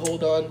I had to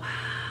hold on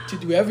to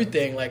do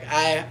everything. Like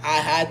I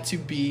had to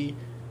be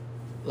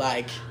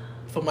like,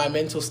 for my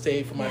mental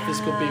state, for my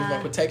physical being, for my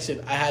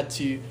protection, I had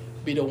to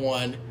be the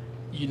one,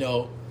 doing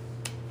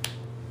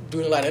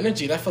a lot of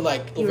energy. And I feel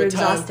like over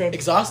time,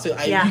 exhausted.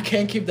 You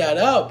can't keep that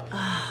up.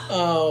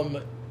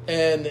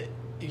 And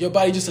your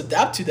body just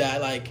adapt to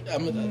that. Like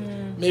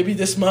maybe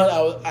this month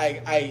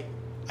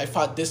I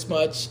fought this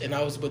much and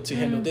I was able to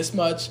handle this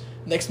much.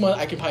 Next month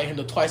I can probably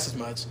handle twice as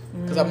much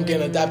because I'm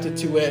getting adapted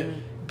to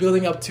it,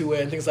 building up to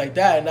it, and things like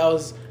that. And that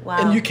was,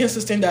 and you can't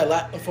sustain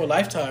that for a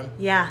lifetime.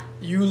 Yeah,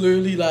 you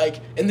literally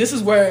like, and this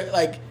is where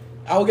like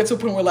I will get to a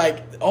point where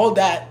like all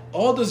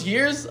those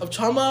years of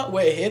trauma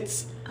where it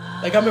hits.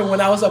 Like I mean,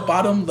 when I was at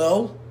bottom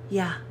low.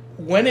 Yeah.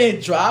 When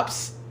it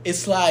drops,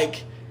 it's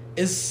like,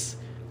 there's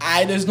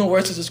no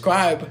words to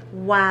describe.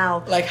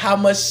 Wow. Like how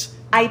much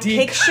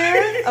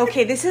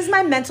okay, this is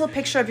my mental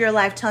picture of your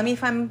life. Tell me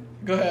if I'm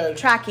Go ahead.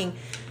 tracking.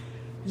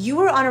 You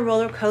were on a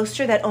roller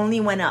coaster that only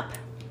went up.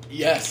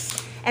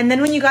 Yes. And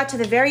then when you got to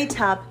the very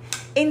top,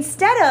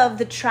 instead of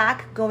the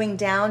track going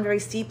down very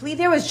steeply,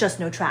 there was just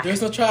no track.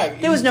 There's no track.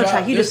 There was no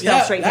track. You just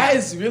fell straight down. That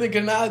is really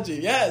good analogy.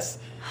 Yes.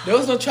 There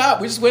was no track.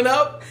 We just went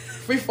up,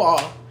 free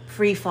fall.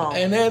 Free fall.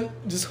 And then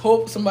just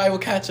hope somebody will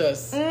catch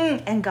us.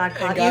 And God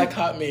caught you. And God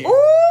caught me.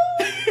 Ooh.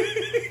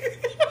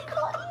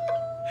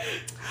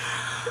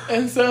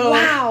 And so...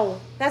 Wow.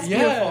 That's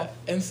beautiful.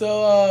 And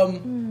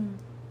so...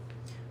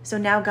 So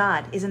now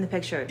God is in the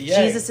picture.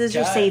 Yeah, Jesus is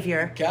your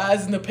Savior.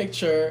 God's in the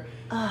picture.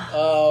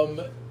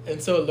 And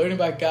so learning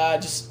about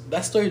God, just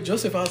that story of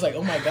Joseph, I was like,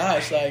 oh my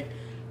gosh, like,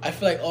 I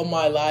feel like all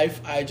my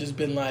life I just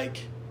been like,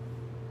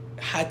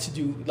 had to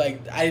do, like,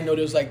 I didn't know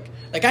there was like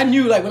I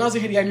knew, like, when I was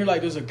in Haiti, I knew,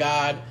 like, there's a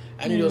God.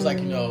 I knew there was, like,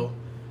 you know,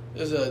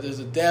 there's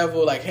a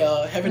devil, like,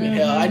 hell, heaven and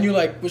hell. I knew,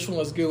 like, which one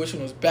was good, which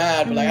one was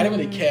bad, but, like, I didn't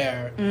really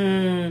care.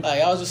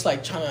 Like, I was just,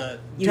 like, trying to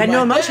You had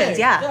no emotions,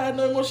 Yeah, I had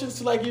no emotions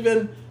to, like,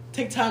 even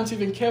take time to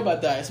even care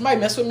about that. If somebody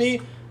mess with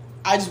me,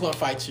 I just want to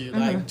fight you.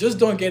 Like, just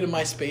don't get in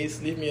my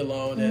space. Leave me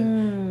alone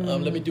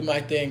and let me do my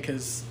thing,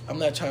 because I'm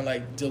not trying to,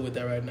 like, deal with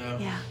that right now.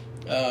 Yeah.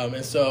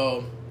 And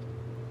so,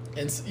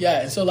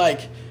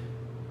 like,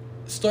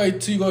 story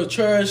 2, you go to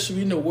church,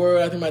 reading the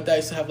word. I think my dad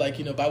used to have, like,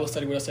 you know, Bible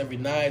study with us every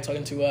night,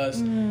 talking to us.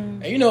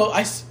 And, you know,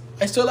 I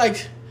still,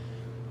 like,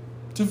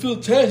 to feel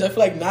changed. I feel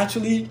like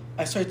naturally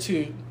I started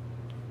to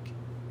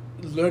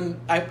learn.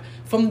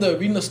 From the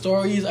reading the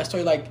stories, I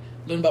started, like,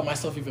 learn about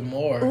myself even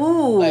more.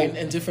 Ooh. Like,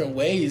 in different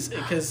ways,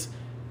 because,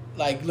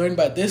 like, learning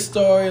about this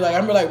story, like, I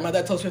remember, like, my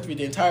dad tells me to read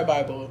the entire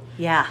Bible.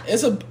 Yeah.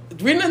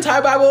 Reading the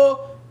entire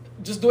Bible,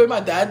 just the way my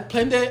dad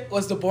planned it,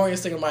 was the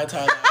boringest thing of my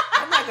entire life.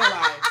 I'm not gonna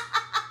lie.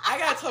 I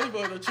gotta tell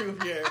people the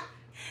truth here.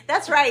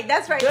 That's right.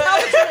 Tell the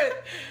truth.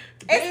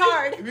 It's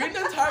hard. Reading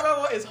the entire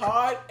Bible is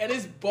hard, and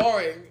it's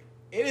boring.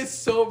 It is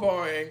so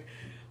boring.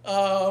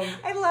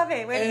 I love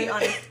it. Way to be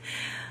honest.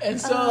 And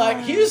so,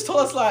 like, he just told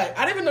us, like,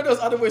 I didn't even know there was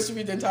other ways to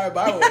read the entire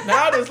Bible.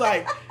 Now there's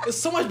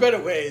so much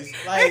better ways.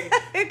 Like,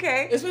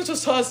 okay. It's been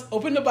just us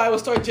open the Bible,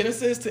 start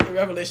Genesis to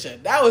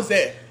Revelation. That was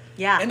it.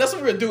 Yeah. And that's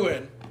what we were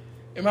doing.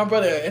 And my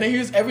brother, and then he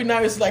was, every night,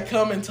 he was like,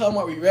 come and tell him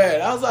what we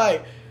read. I was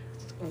like,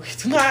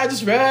 tonight I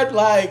just read,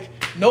 like,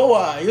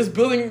 Noah. He was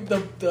building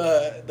the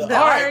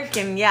ark.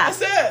 And yeah. I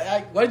said,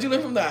 like, what did you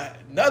learn from that?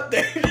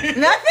 Nothing.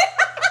 Nothing?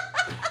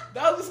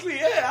 That was just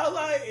it. I was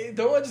like,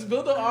 Noah just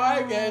built the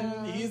ark,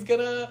 and he's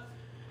gonna,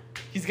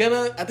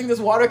 I think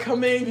there's water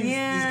coming.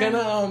 He's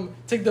gonna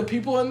take the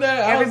people in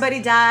there.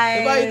 Everybody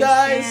dies.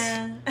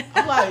 Yeah.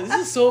 I'm like,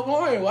 this is so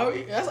boring.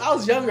 I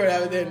was younger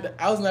then.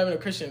 I was not even a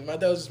Christian. My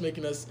dad was just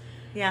making us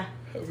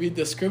read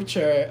the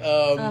scripture.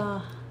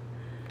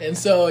 And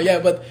so,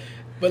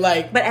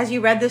 but as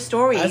you read the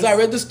stories. As I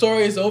read the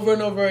stories over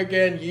and over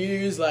again,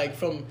 years, like,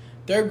 from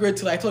 3rd grade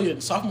to, like, I told you,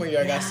 sophomore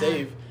year, I got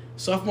saved.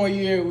 Sophomore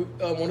year,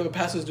 one of the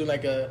pastors was doing,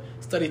 like, a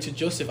study to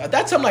Joseph. At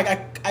that time, like,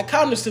 I kind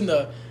of understood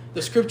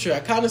the scripture. I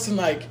kind of understood,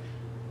 like,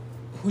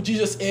 who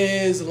Jesus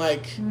is and,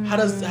 like, how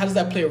does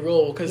that play a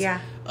role? Because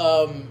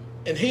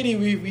in Haiti,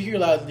 we hear a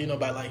lot, you know,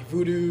 about, like,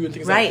 voodoo and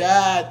things like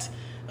that,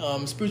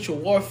 spiritual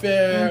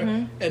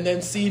warfare, and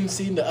then seeing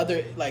the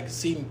other, like,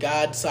 seeing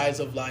God's sides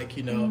of, like,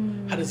 you know,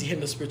 how does he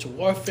handle spiritual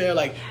warfare,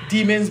 like,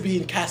 demons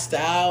being cast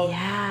out.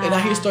 And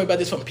I hear a story about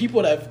this from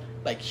people that have,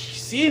 like,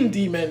 seen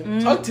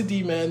demons, talked to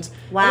demons.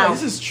 Wow. Like,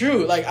 this is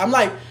true. Like, I'm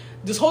like,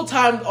 this whole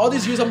time, all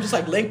these years, I'm just,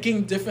 like,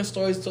 linking different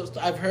stories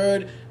I've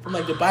heard from,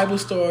 like, the Bible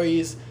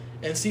stories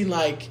and seeing,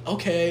 like,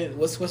 okay,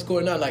 what's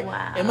going on. Like,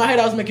 in my head,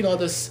 I was making all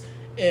those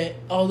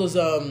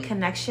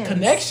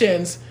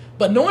connections,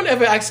 but no one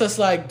ever asked us,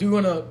 like, do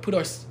we want to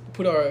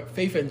put our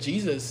faith in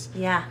Jesus?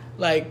 Yeah.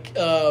 Like,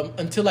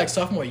 until, like,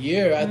 sophomore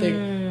year, I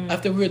think,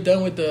 after we were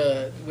done with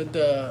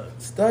the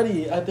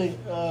study, I think,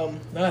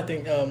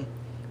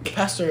 the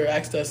pastor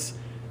asked us,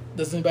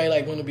 does anybody,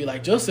 like, want to be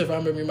like Joseph? I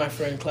remember my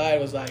friend Clyde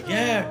was like,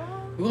 yeah,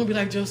 we want to be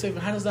like Joseph. And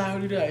how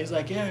do that? He's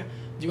like, yeah.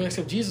 Do you want to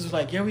accept Jesus? We're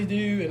like, yeah, we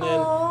do. And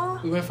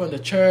then we went from the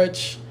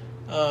church.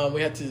 We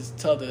had to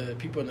tell the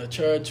people in the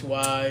church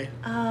why.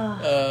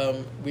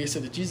 We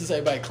accepted Jesus.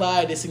 Everybody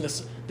cried.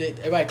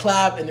 Everybody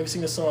clapped, and they would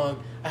sing the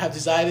song, I have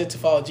decided to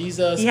follow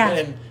Jesus.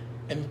 Yeah.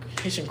 And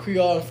Haitian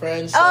Creole and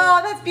French. So. Oh,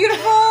 that's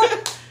beautiful.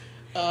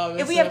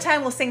 If we have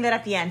time, we'll sing that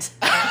at the end.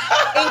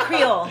 In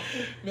Creole.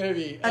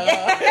 Maybe.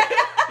 Okay.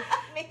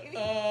 Maybe.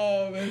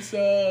 And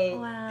so,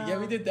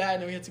 we did that,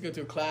 and then we had to go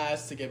to a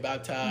class to get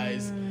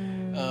baptized,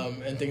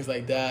 and things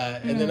like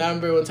that. And then I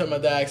remember one time my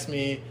dad asked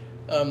me,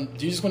 do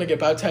you just want to get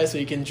baptized so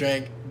you can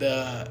drink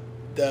the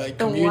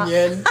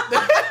communion?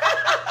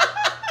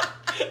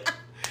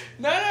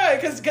 No,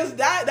 because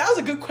that was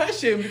a good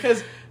question,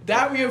 because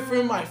that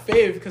reaffirmed my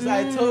faith, because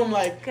I told him,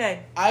 like,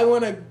 I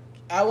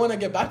want to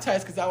get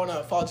baptized because I want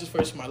to follow Jesus for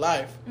the rest of my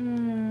life.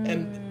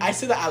 And I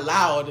said that out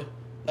loud,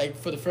 like,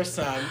 for the first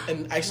time,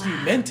 and actually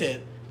meant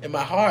it in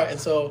my heart. And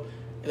so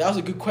that was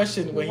a good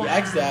question when he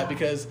asked that,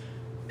 because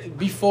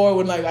before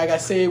when like I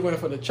got saved, went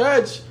for the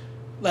church,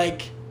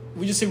 like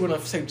we just say we want to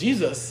accept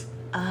Jesus,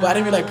 but I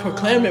didn't really like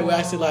proclaim it. Where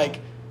I said like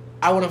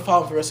I want to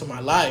follow him for the rest of my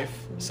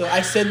life. So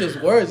I said those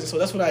words, and so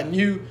that's what I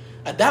knew.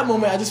 At that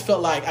moment, I just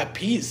felt like at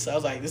peace. I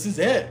was like, this is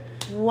it.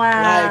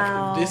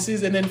 Wow. Like this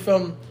is, and then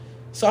from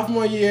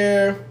sophomore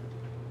year,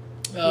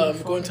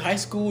 going to high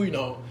school, you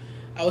know,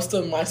 I was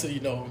still in mindset, you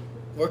know,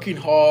 working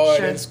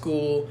hard in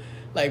school.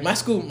 Like my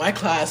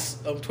class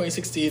of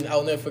 2016,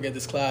 I'll never forget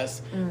this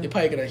class. You're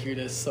probably gonna hear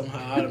this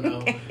somehow. I don't know.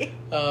 Okay.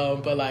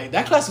 But like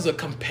that class was a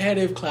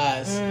competitive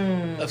class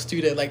of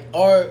student. Like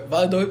our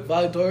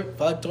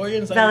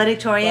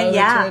valedictorian,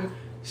 yeah.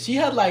 She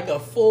had like a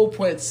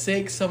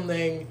 4.6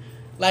 something.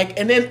 Like,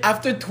 and then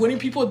after 20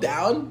 people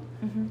down,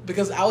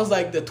 because I was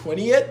like the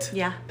 20th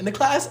in the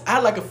class, I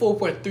had like a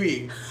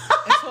 4.3.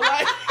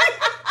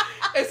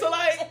 and so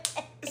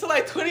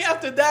like 20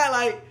 after that,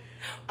 like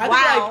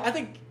I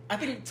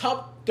think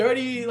top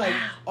 30, like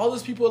all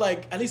those people,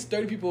 like at least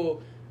 30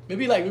 people,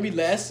 maybe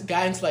less,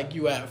 got into like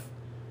UF.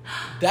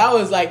 That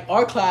was like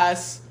our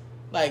class,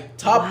 like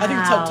top. I think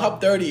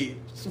top 30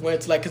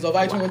 went to like, because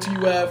I went to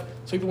UF,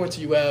 so people went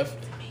to UF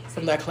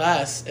from that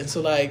class, and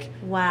so like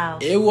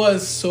it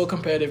was so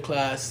competitive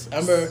class. I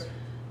remember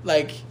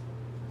like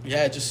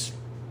just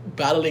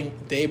battling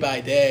day by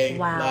day,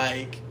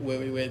 like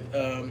with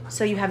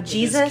so you have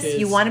Jesus,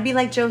 you want to be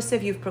like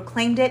Joseph, you've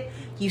proclaimed it,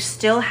 you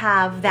still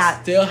have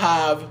that,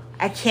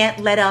 I can't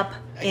let up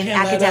in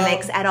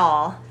academics at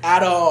all.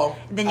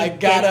 Then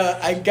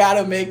I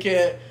gotta make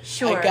it.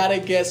 Sure. I gotta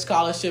get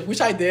scholarship,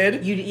 which I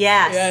did.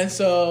 Yes. Yeah, and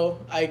so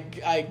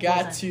I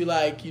got to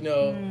like, you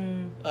know,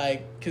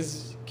 like,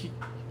 cause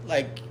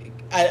like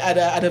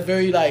at a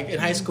very like in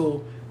high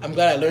school, I'm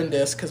glad I learned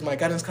this because my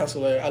guidance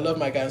counselor, I love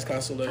my guidance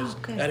counselors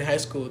in high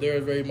school. They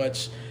were very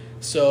much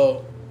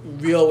so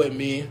real with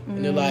me,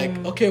 and they're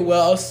like, okay,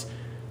 Wels,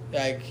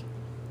 like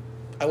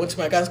I went to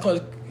my guidance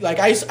counselor. Like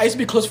I used to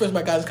be close friends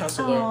with my guidance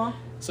counselor. Aww.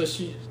 So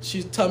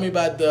she told me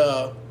about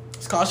the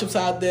scholarships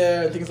out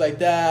there and things like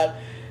that,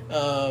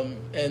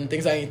 and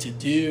things I need to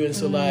do. And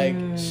so like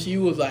she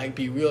would like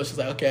be real. She's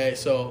like, okay,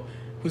 so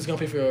who's gonna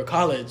pay for your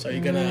college? Are you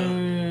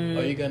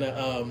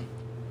gonna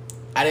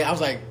I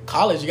was like,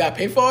 college, you gotta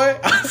pay for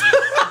it?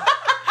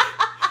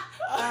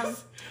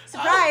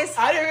 Surprise.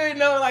 I didn't really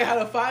know like how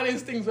the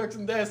finance things works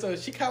in there, so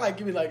she kinda like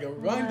give me like a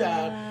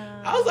rundown.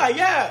 I was like,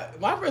 yeah,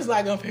 my friend's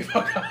not gonna pay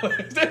for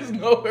college. There's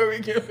no way we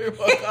can pay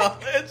for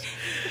college.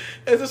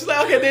 And so she's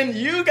like, okay, then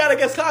you gotta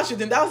get scholarship.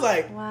 Then that was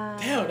like,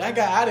 damn, that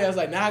got out of there. I was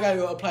like, now I gotta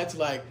go apply to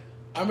like,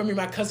 I remember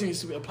my cousin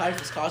used to apply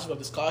for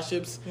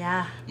scholarships.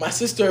 Yeah. My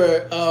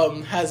sister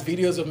has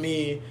videos of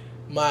me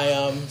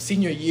my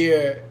senior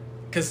year,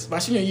 because my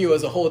senior year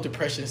was a whole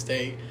depression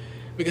state,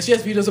 because she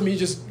has videos of me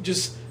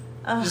just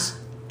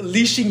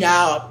leashing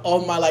out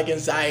all my like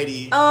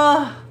anxiety.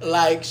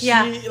 Like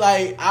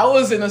like I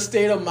was in a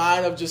state of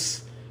mind of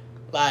just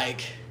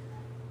like,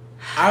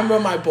 I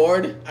remember my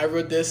board, I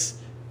wrote this,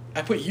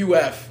 I put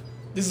UF.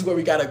 This is where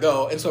we gotta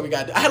go, and so we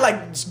got. I had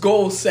like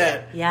goals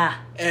set. Yeah.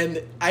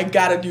 And I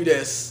gotta do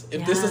this.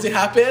 If this doesn't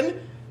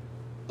happen,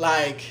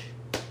 like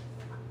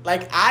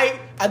I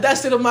at that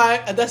state of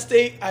mind,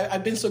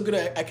 I've been so good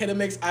at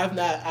academics. I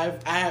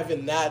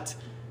haven't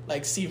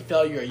like seen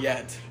failure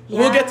yet. Yeah.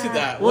 We'll get to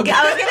that.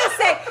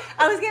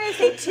 I was gonna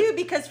say too,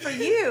 because for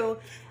you,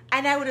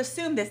 and I would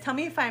assume this. Tell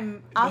me if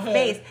I'm off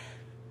base.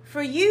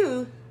 For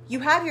you, you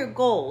have your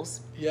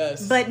goals.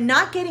 Yes. But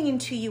not getting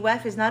into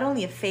UF is not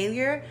only a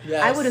failure.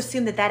 Yes. I would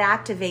assume that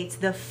activates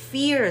the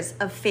fears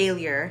of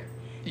failure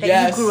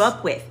that you grew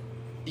up with.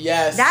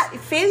 Yes. That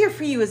failure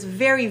for you is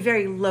very,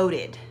 very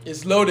loaded.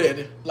 It's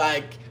loaded.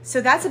 Like, so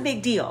that's a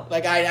big deal.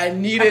 Like I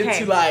needed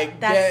to like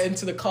get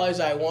into the college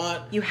I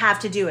want. You have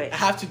to do it. I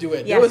have to do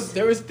it. Yes.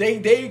 There was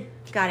they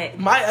got it.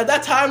 At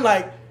that time,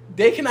 like,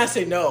 they cannot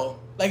say no.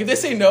 Like, if they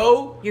say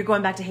no, you're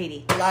going back to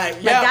Haiti.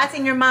 Like that's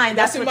in your mind.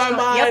 That's in my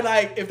mind. Yep.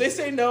 Like, if they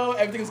say no,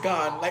 everything's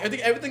gone. Like, I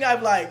think everything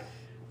I've like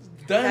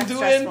doing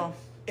stressful.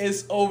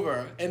 Is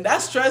over, and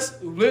that stress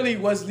really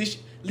was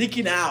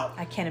leaking out.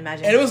 I can't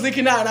imagine. And it was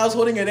leaking out, and I was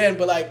holding it in.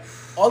 But like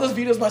all those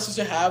videos my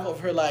sister have of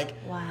her like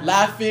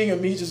laughing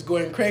and me just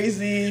going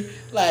crazy,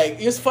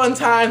 like it's fun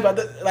times.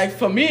 But like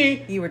for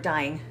me, you were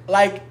dying.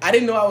 Like I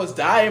didn't know I was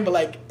dying, but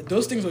like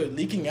those things were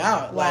leaking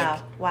out.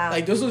 Wow.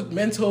 Like those were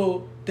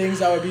mental things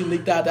that were being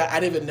leaked out that I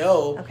didn't even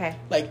know. Okay.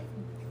 Like,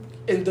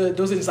 in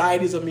those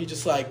anxieties of me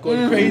just like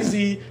going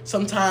crazy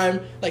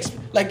sometime.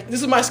 Like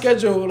this is my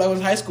schedule when I was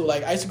in high school.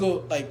 Like I used to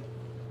go like,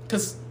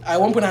 because at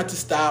one point I had to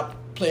stop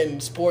playing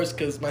sports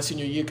because my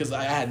senior year because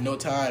I had no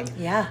time.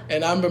 Yeah.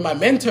 And I remember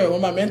one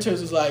of my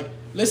mentors was like,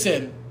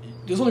 listen,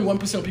 there's only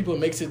 1% of people who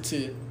makes it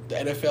to the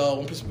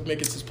NFL, 1% people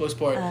make it to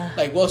sport.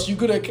 Like, well, so you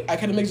good at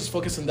academics, just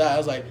focus on that. I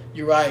was like,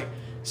 you're right.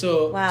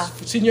 So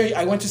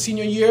I went to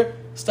senior year,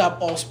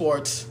 stopped all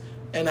sports,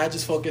 and I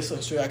just focused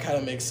on straight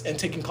academics and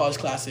taking college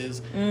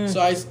classes. So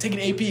I was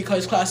taking AP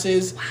college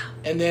classes,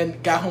 and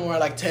then got home around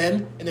like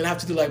 10, and then I have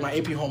to do like my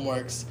AP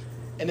homeworks.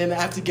 And then I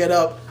have to get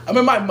up. I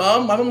remember my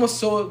mom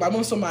saw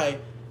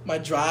my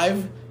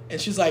drive,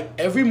 and she's like,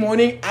 every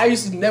morning, I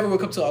used to never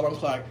wake up to the alarm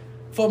clock.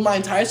 for my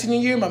entire senior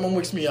year, my mom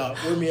woke me up.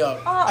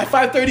 Oh. At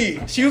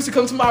 5:30, she used to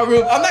come to my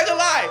room. I'm not gonna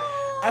lie.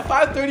 At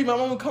 5:30, my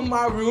mom would come to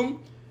my room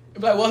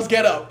and be like, "Wels,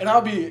 get up," and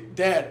I'll be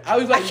dead. I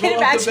was like,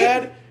 roll up the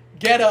bed,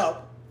 get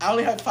up. I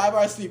only had 5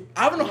 hours sleep.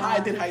 I don't know how I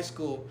did high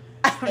school,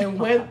 and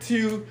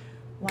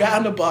got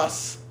on the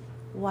bus,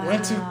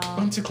 went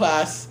to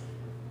class,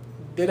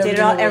 did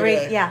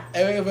everything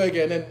over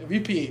again, and then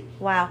repeat.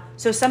 Wow.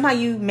 So somehow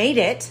you made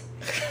it,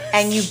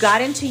 and you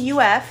got into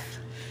UF.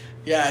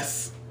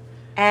 Yes.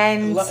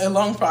 And a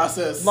long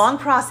process.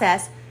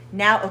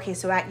 Now, okay,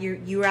 so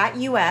you were at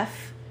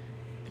UF,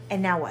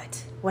 and now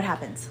what? What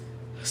happens?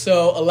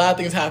 So a lot of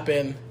things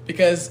happen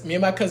because me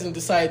and my cousin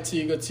decided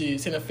to go to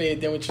Santa Fe,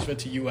 then we just went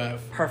to UF.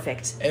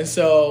 Perfect. And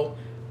so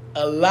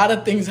a lot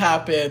of things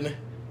happen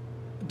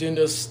during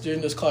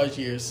those college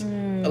years.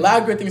 A lot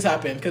of great things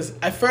happen because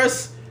at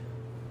first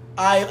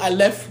I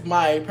left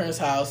my parents'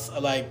 house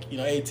at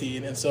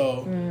 18, and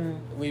so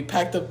we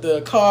packed up the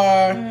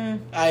car.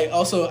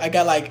 I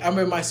got I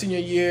remember my senior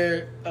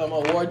year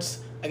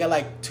awards. I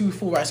got 2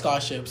 full ride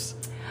scholarships.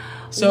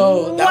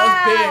 So that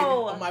was big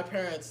on my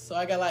parents. So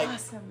I got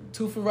awesome.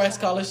 2 full ride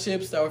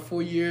scholarships that were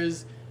 4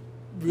 years.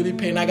 Really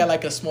paying. I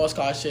got a small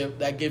scholarship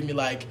that gave me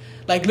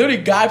literally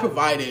God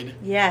provided.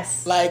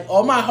 Yes.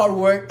 All my hard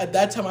work at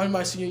that time, I was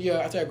my senior year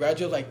after I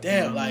graduated.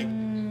 Damn,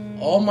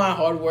 all my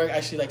hard work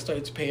actually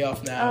started to pay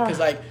off now.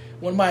 Because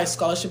one of my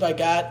scholarship I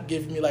got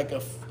gave me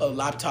a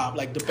laptop,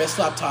 the best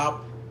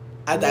laptop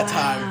at that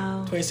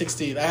time,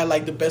 2016. I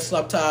had the best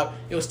laptop.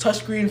 It was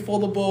touchscreen,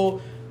 foldable.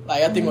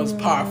 I think it was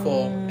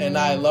powerful, and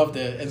I loved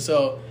it. And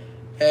so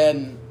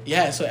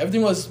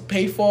everything was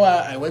paid for.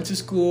 I went to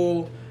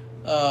school.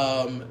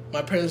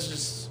 My parents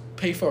just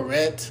paid for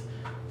rent,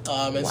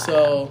 and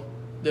so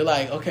they're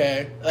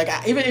okay.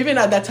 Even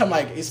at that time,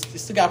 it's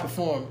still got to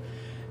perform.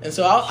 And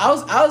so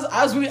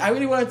I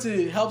really wanted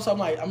to help. So I'm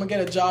gonna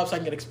get a job so I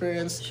can get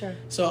experience. Sure.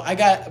 So I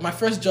got my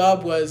first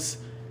job was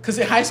because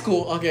in high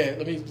school. Okay,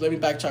 let me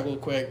backtrack real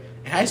quick.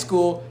 In high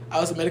school, I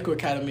was a medical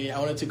academy. I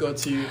wanted to go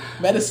to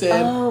medicine,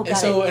 and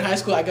so in high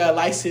school, I got a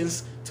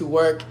license to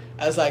work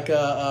as a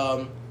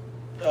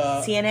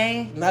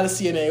CNA. Not a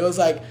CNA. It was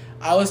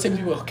I was taking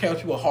care of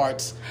people's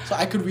hearts, so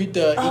I could read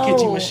the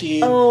EKG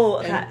machine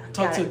and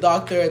talk to the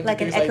doctor and an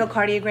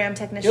echocardiogram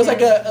technician. It was a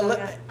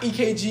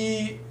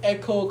EKG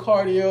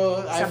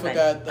echocardiogram. I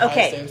forgot how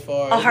it stands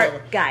for. A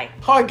heart guy.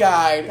 Heart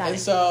guide, and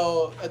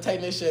so a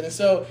technician, and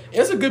so it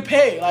was a good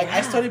pay. I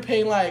started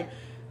paying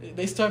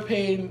they started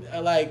paying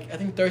I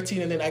think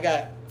 13, and then I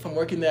got from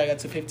working there I got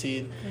to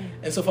 15,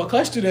 and so for a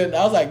college student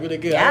that was really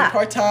good. I was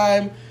part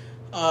time.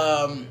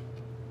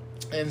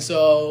 And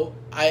so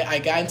I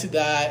got into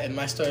that, and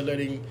I started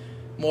learning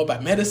more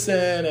about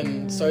medicine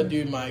and started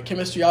doing my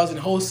chemistry. I was in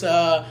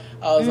HOSA.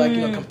 I was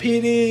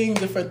competing,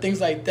 different things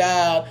like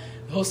that.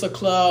 HOSA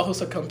club,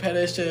 HOSA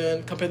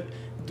competition,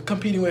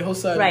 competing with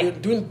HOSA,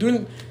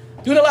 doing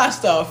a lot of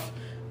stuff.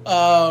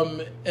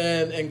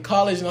 And in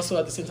college, and also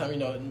at the same time,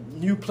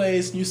 new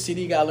place, new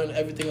city, gotta learn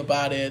everything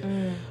about it.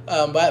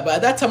 But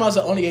at that time, I was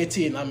only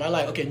 18. I'm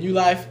okay, new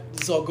life,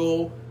 this is all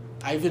go.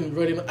 I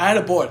had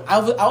a board.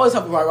 I always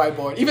have a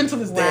whiteboard. Even to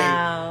this day,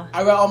 I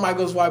write all my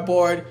goals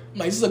whiteboard.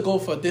 this is a goal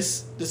for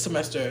this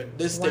semester.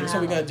 This thing, so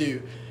we're gonna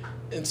do,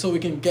 and so we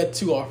can get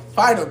to our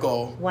final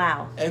goal.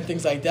 Wow. And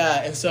things like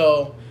that. And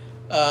so,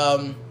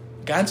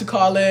 got into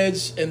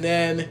college, and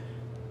then,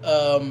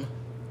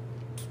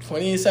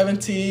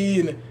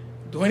 2017,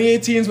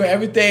 2018 is when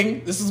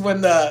everything. This is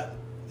when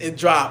it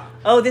dropped.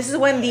 Oh, this is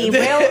when the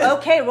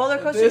roller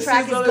coaster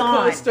track is gone.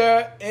 Roller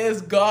coaster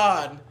is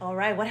gone. All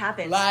right, what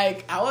happened?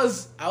 I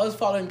was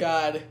following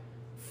God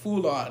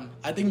full on.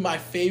 I think my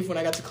faith when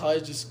I got to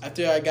college, just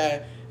after I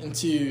got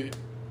into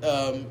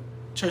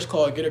church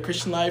called Get a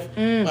Christian Life,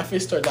 my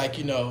faith started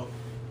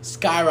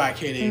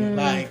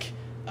skyrocketing.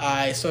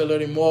 I started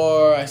learning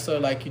more. I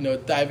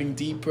started diving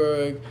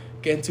deeper,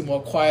 getting to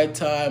more quiet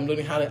time,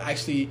 learning how to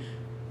actually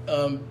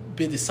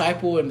be a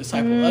disciple and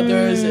disciple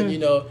others, and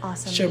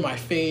awesome. Share my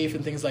faith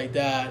and things like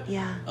that.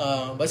 Yeah.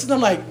 But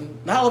sometimes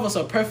not all of us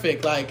are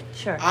perfect.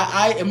 Sure.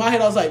 I in my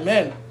head I was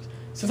man,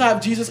 since I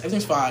have Jesus,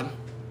 everything's fine.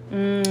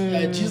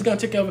 And Jesus is gonna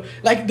take care of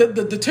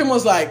it. The term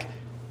was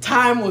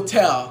time will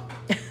tell.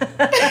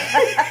 Okay.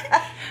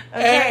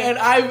 And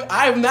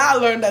I've now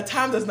learned that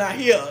time does not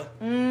heal.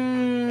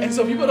 And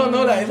so people don't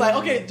know that. It's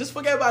okay, just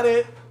forget about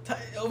it.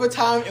 Over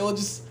time it will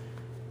just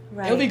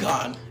it'll be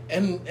gone.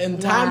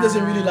 And time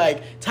doesn't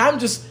really time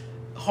just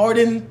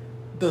harden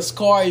the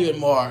scar even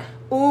more.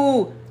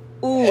 Ooh.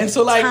 And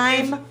so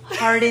time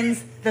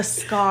hardens the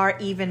scar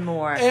even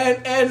more.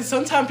 And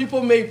sometimes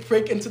people may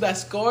break into that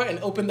scar and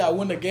open that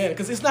wound again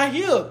because it's not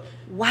healed.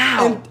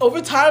 Wow. And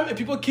over time, if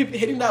people keep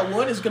hitting that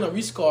wound, it's gonna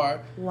rescar.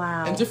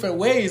 Wow. In different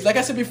ways. Like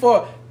I said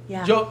before,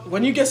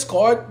 when you get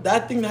scarred,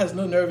 that thing has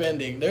no nerve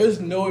ending. There is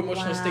no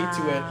emotional state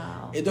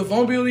to it. The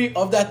vulnerability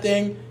of that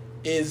thing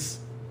is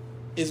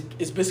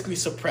basically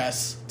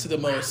suppressed to the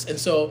most. And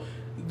so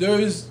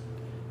there's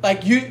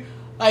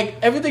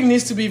everything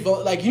needs to be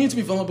you need to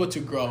be vulnerable to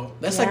grow.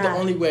 That's the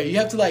only way. You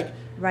have to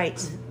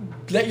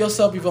let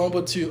yourself be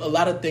vulnerable to a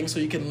lot of things so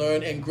you can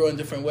learn and grow in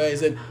different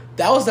ways. And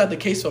that was not the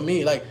case for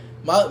me. Like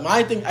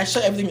my thing, I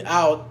shut everything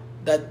out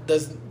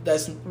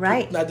that's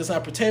right. That does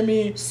not pretend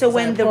me. So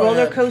when the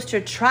roller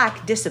coaster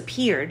track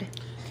disappeared,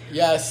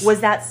 yes, was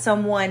that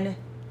someone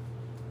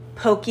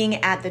poking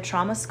at the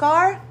trauma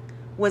scar?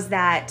 Was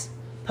that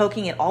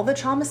poking at all the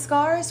trauma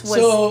scars?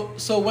 So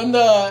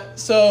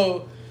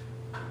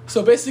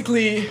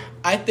basically,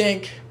 I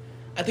think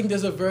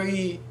there's a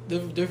very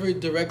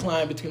direct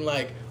line between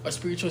like our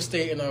spiritual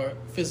state and our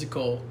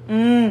physical.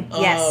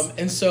 Yes.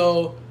 And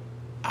so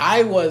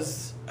I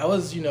was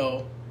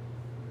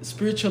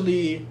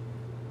spiritually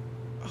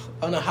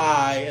on a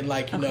high and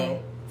like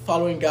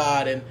following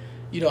God, and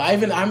I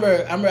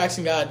remember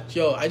asking God,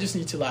 yo, I just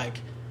need to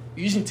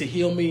you just need to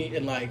heal me,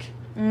 and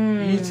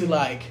you need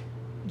to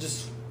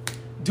just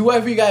do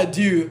whatever you gotta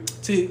do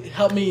to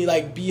help me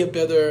be a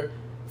better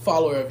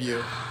follower of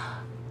you.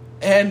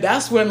 And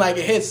that's when it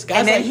hits. Guys,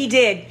 and then he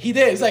did.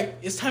 It's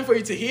it's time for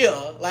you to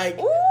heal.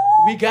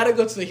 We gotta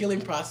go to the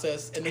healing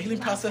process, and the healing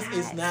process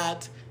is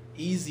not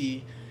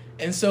easy.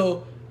 And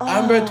so I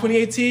remember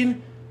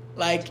 2018,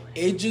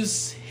 it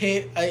just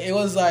hit. It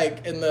was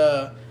in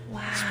the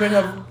spring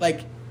of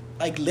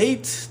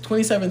late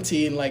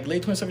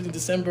 2017,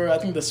 December. I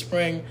think the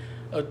spring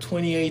of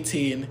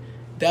 2018.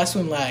 That's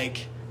when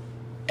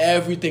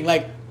everything.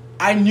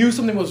 I knew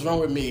something was wrong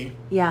with me.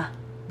 Yeah.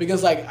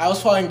 Because I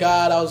was following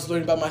God, I was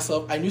learning about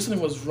myself. I knew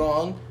something was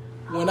wrong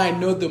when I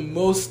know the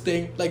most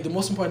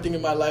important thing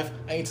in my life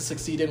I need to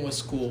succeed in was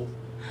school.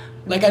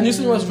 I knew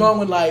something was wrong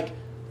when I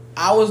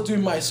was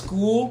doing my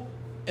school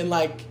and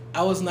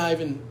I was not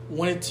even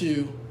wanted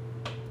to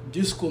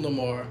do school no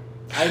more.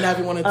 I didn't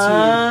even wanted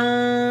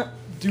to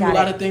do a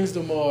lot of things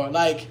no more.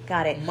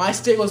 Got it. My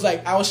state was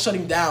I was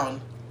shutting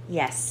down.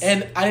 Yes.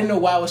 And I didn't know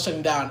why I was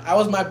shutting down.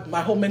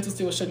 My whole mental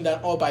state was shutting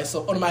down all by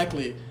itself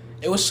automatically.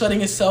 It was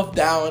shutting itself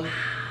down.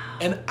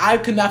 And I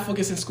could not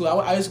focus in school.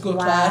 I used to go to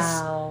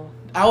class.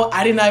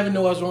 I did not even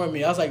know what was wrong with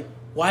me. I was like,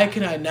 why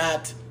can I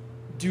not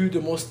do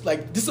the most,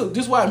 this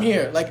is why I'm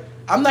here.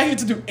 I'm not here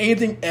to do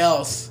anything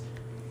else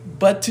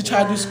but to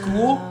try to do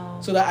school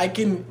so that I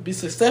can be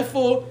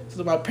successful, so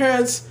that my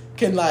parents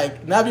can,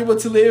 not be able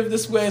to live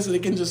this way, so they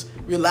can just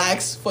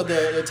relax for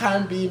the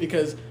time being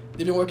because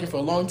they've been working for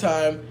a long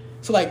time.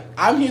 So,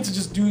 I'm here to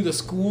just do the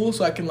school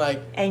so I can,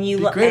 be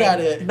great at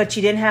it. But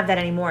you didn't have that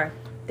anymore.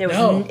 It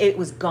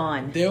was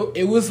gone.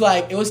 It was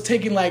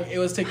taking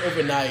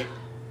overnight.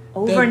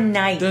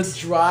 Overnight. The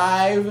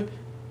drive,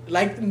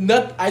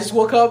 I just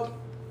woke up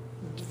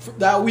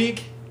that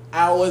week.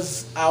 I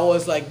was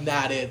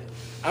not it.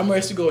 I'm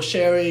ready to go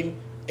sharing.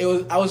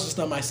 I was just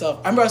not myself.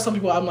 I remember some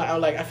people. I feel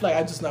like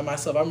I'm just not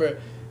myself. I remember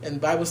in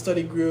Bible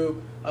study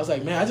group. I was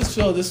like, man, I just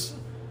feel this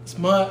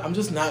month I'm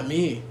just not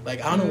me. I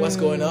don't know what's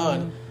going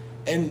on,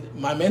 and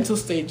my mental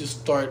state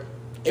just started.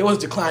 It was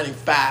declining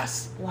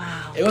fast.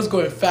 Wow. It was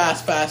going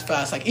fast.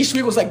 Each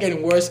week was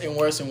getting worse and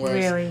worse and worse.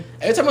 Really?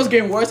 Every time it was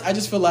getting worse, I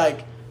just feel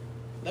let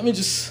me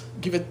just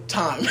give it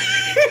time.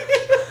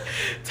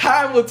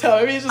 Time will tell.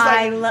 Maybe it's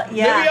just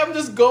maybe I'm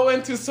just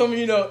going to some,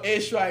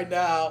 ish right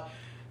now.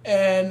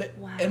 And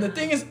the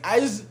thing is,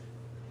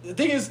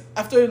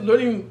 after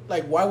learning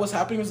what was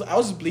happening, I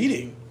was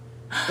bleeding.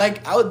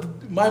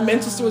 My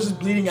mental state was just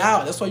bleeding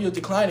out. That's why you're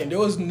declining. There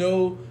was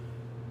no,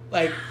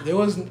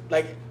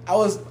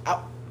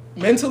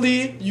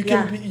 mentally, you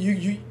can be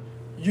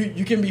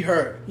you can be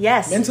hurt.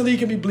 Yes. Mentally, you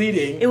can be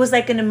bleeding. It was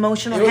like an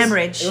emotional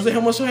hemorrhage. It was an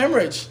emotional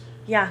hemorrhage.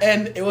 Yeah.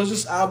 And it was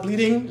just our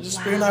bleeding, just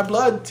spraying our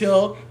blood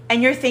till.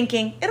 And you're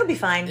thinking it'll be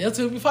fine.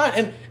 It'll be fine.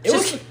 And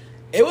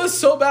it was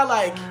so bad.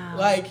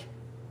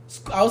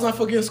 I was not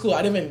focusing on school.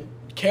 I didn't even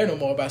care no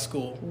more about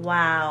school.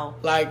 Wow.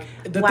 The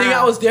thing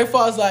I was there for,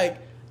 I was I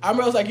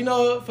remember I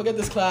was forget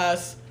this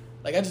class.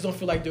 I just don't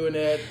feel like doing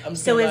it.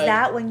 So is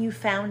that when you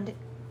found,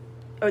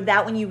 or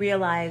that when you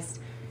realized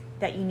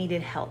that you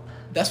needed help?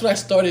 That's when I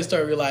started to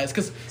realize.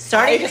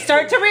 Start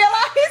to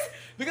realize?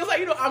 Because,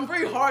 I'm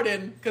very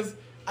hardened because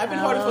I've been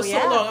hardened for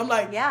so long.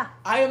 I'm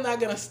I am not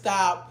going to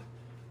stop.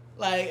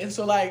 And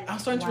so, I'm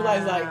starting to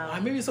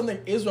realize, maybe something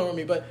is wrong with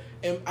me. But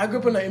I grew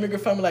up in an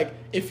immigrant family.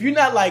 If you're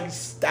not,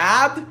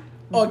 stabbed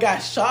or got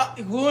shot,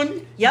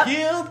 wound,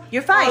 healed,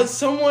 you're fine. Or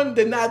someone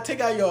did not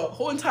take out your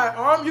whole entire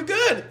arm, you're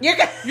good. You're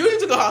good. You need to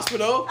go to the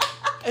hospital.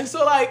 And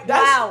so,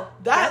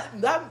 that's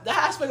that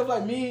aspect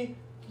of, me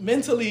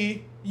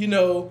mentally,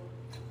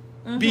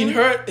 being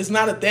hurt is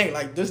not a thing.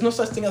 There's no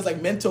such thing as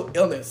mental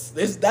illness.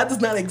 That does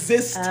not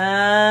exist in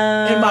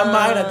my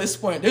mind at this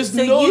point.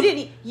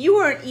 You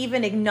weren't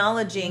even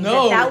acknowledging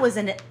that was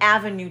an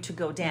avenue to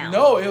go down.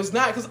 No, it was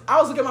not, because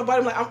I was looking at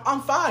my body.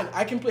 I'm fine.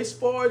 I can play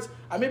sports.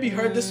 I may be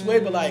hurt this way,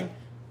 but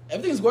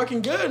everything's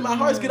working good. My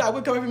heart's good. I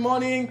wake up every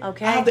morning.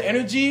 Okay. I have the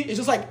energy. It's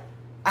just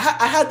I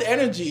had the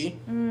energy,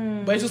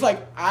 but it's just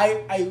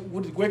I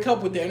would wake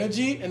up with the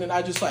energy and then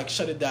I just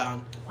shut it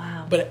down.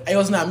 Wow. But it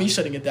was not me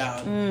shutting it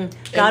down.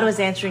 God was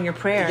answering your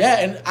prayer. Yeah,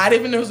 and I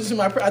didn't even know it was in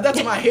my prayer. At that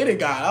time, I hated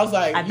God. I was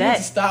you need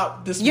to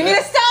stop this. You need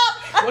to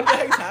stop! What the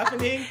heck's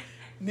happening?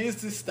 Needs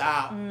to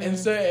stop. And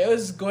so it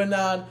was going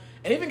down,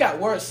 and it even got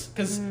worse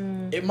because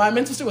my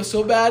mental state was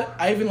so bad,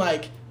 I even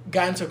like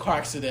got into a car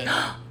accident.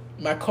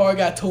 My car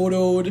got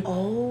totaled,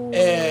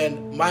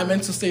 and my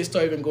mental state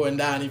started even going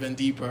down even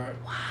deeper.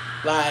 Wow.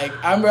 Like,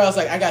 I remember I was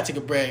like, I gotta take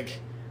a break.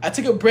 I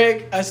took a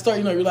break. I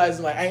started,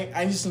 realizing like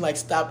I used to like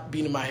stop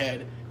being in my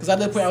head, because at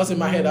that point I was in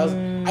my head.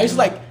 I used to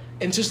like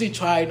intentionally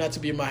try not to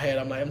be in my head.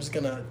 I'm like, I'm just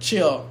gonna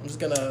chill. I'm just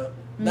gonna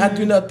not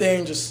do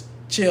nothing, just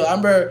chill. I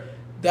remember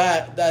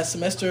that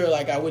semester,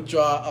 like I would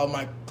draw all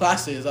my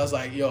classes. I was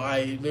like, yo,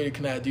 I literally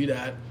cannot do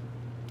that.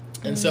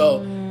 And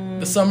so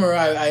the summer,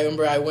 I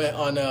remember I went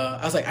on.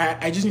 I was like,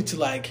 I just need to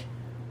like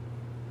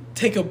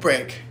take a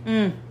break.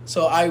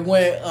 So I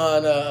went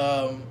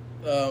on.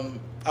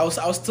 I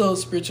was still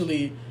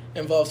spiritually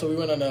involved, so we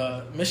went on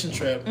a mission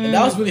trip, and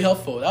that was really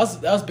helpful.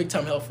 That was big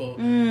time helpful.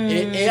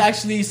 It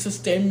actually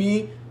sustained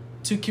me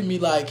to keep me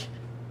like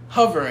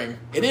hovering.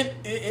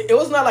 It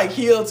was not like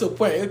healed to a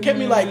point. It kept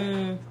me like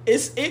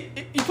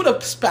you put a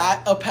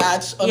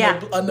patch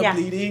on the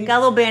bleeding. Got a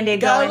little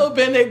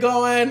Band-Aid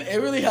going.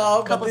 It really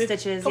helped. Couple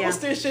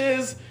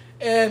stitches,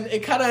 and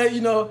it kind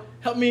of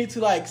helped me to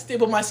like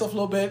stable myself a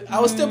little bit. I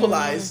was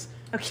stabilized.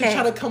 Okay. To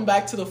try to come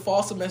back to the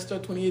fall semester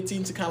of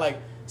 2018 to kind of like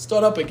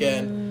start up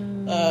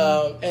again,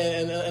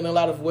 and in a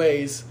lot of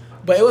ways.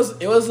 But it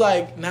was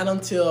like not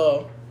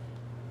until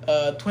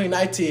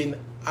 2019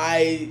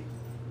 I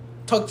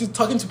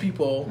talking to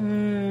people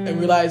and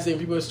realizing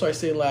people start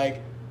saying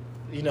like,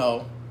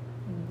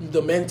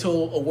 the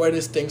mental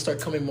awareness thing start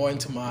coming more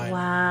into mind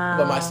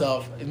about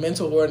myself. And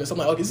mental awareness, I'm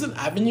like, okay, this is an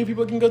avenue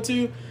people can go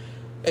to,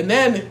 and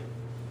then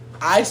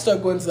I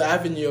start going to the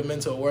avenue of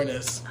mental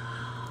awareness.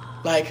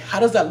 Like, how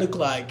does that look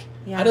like?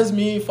 Yeah. How does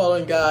me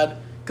following God?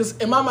 Because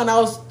in my mind, I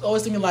was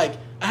always thinking, like,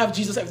 I have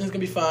Jesus, everything's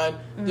going to be fine.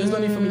 There's no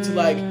need for me to,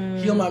 like,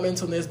 heal my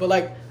mentalness. But,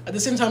 like, at the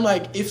same time,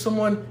 like, if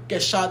someone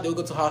gets shot, they'll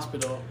go to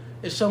hospital.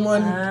 If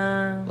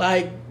someone,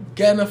 like,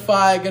 get in a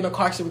fight, get in a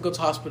car accident, will go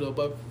to hospital.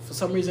 But for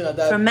some reason,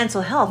 for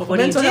mental health, what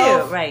do you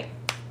do? Right.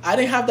 I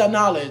didn't have that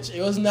knowledge.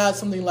 It was not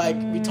something, like,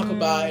 we talk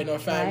about in our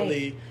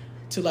family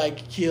to, like,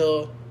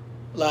 heal,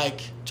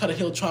 like, try to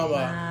heal trauma.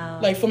 Wow.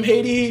 Like, from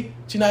Haiti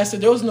to United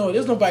States, there's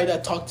nobody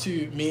that talked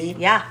to me.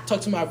 Yeah.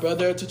 Talked to my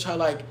brother to try,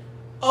 like,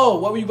 oh,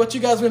 what you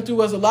guys went through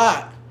was a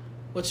lot.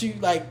 What you,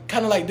 like,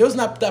 kind of like, there was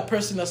not that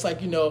person that's,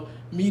 like,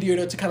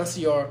 mediator to kind of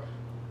see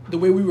the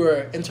way we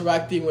were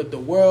interacting with the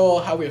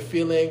world, how we were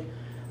feeling.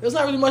 There's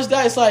not really much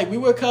that. It's like, we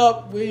wake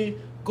up, we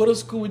go to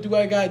school, we do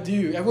what I gotta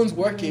do. Everyone's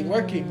working.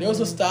 There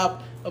was a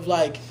stop of,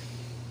 like,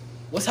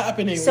 what's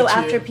happening so with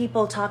after you?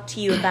 people talk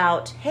to you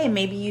about, hey,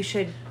 maybe you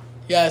should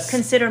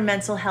consider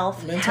mental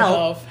health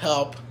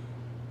help.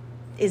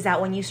 Is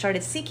that when you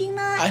started seeking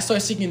that? I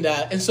started seeking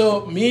that. And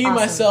so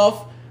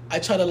myself, I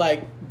try to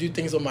like do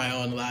things on my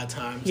own a lot of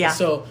times. Yeah.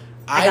 So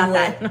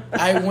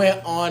I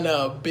went on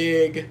a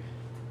big,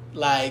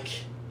 like,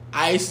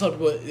 I thought,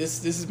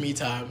 this is me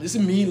time. This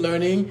is me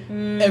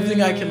learning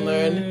everything I can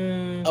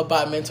learn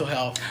about mental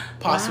health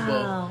possible.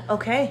 Wow.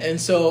 Okay. And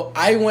so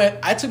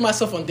I took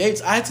myself on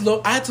dates. I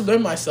had to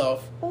learn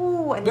myself.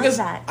 Oh, I love because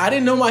that. I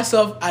didn't know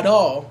myself at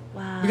all.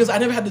 Wow. Because I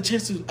never had the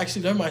chance to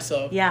actually learn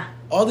myself. Yeah.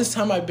 All this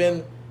time I've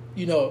been,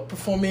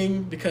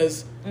 performing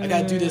because I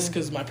gotta do this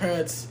because my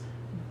parents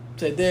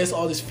said this,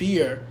 all this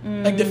fear.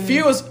 Like, the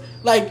fear was,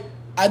 like,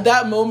 at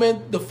that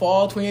moment, the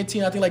fall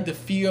 2018, I think, like, the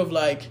fear of,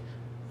 like,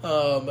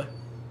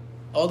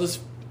 all this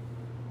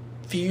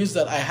fears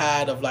that I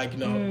had of, like,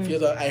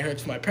 fears that I heard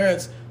from my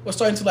parents was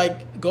starting to,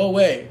 like, go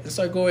away.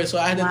 So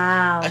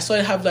I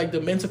started to have, like, the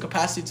mental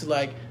capacity to,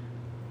 like,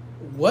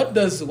 what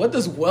does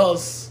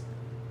Wels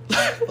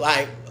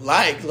like?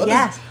 What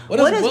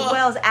does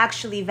Wels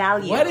actually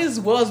value? What is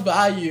Wels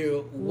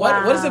value?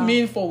 What does it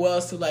mean for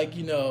Wels to, like,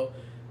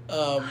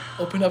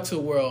 open up to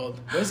the world?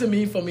 What does it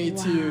mean for me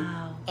to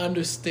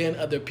understand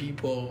other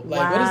people?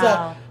 Like, what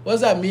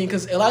does that mean?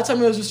 Because a lot of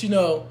times it was just,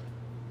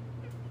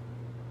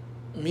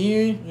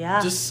 me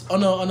just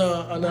on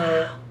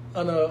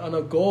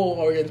a goal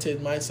oriented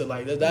mindset.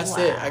 Like, that's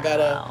it. I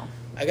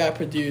gotta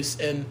produce,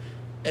 and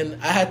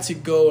I had to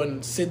go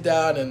and sit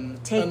down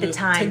and take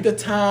the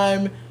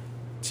time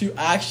to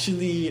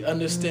actually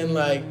understand,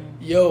 like,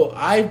 yo,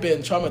 I've been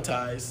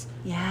traumatized,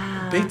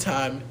 big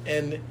time,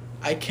 and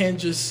I can't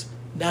just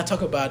not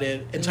talk about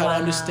it and try to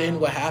understand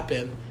what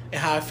happened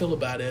and how I feel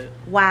about it.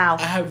 Wow.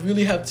 I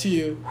really have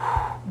to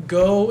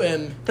go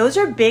and... Those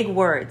are big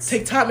words.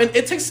 Take time. And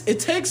it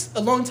takes a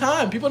long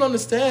time. People don't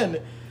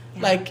understand.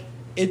 Yeah. Like,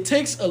 it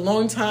takes a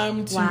long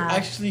time to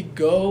actually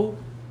go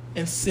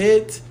and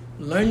sit,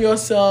 learn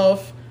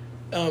yourself,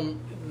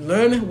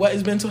 learn what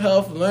is mental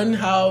health, learn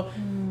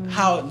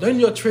learn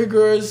your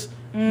triggers,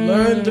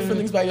 learn different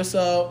things about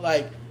yourself,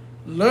 like,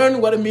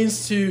 learn what it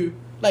means to,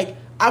 like,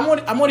 I'm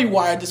already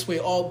wired this way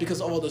all because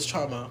of all this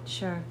trauma.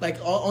 Sure. Like,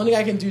 only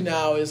I can do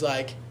now is,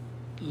 like,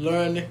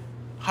 learn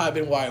how I've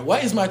been wired.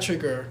 What is my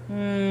trigger?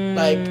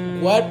 Like,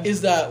 what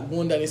is that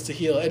wound that needs to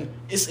heal? And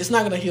it's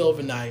not gonna heal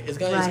overnight. It's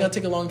gonna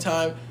take a long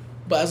time.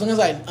 But as long as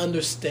I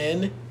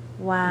understand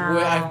where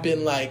I've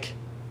been, like,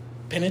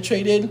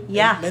 penetrated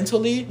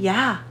mentally,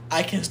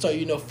 I can start,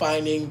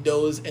 finding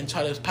those and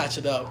try to patch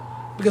it up.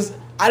 Because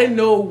I didn't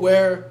know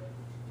where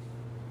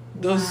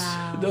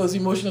those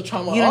emotional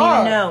trauma You don't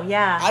are. even know,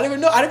 yeah. I didn't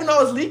even know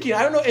I was leaking.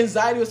 I didn't know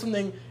anxiety was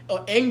something,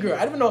 or anger.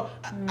 I didn't even know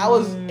I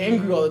was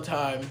angry all the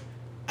time.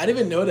 I didn't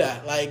even know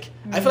that. Like,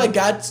 I feel like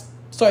God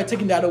started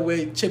taking that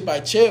away chip by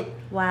chip.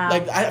 Wow.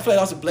 Like, I feel like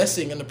that was a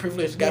blessing and a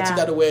privilege. God took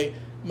that away,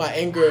 my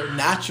anger,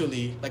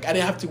 naturally. Like, I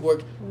didn't have to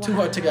work too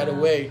hard to take that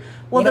away.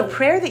 Well, the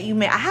prayer that you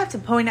made, I have to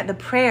point out the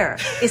prayer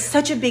is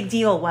such a big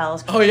deal,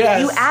 Wels. Oh,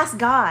 yes. You asked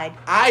God.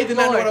 I did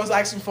not know what I was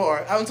asking for.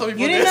 I haven't told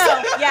people You didn't this.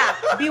 know. Yeah.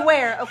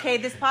 Beware. Okay,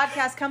 this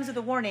podcast comes with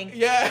a warning.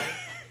 Yeah.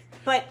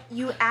 But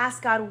you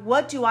asked God,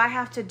 what do I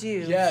have to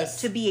do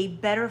to be a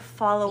better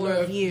follower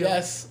of you?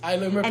 Yes. I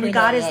remember and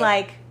God is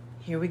like,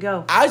 here we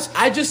go.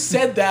 I just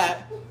said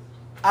that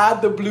out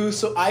of the blue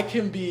so I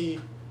can be...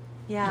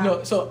 Yeah. You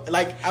know, so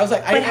like I was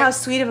like, but how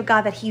sweet of a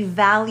God that He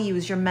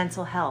values your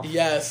mental health.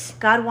 Yes.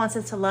 God wants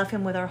us to love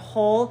Him with our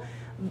whole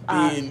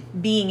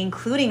being,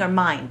 including our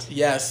mind.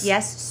 Yes.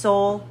 Yes,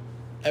 soul,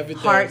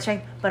 everything, heart,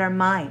 strength, but our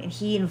mind, and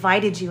He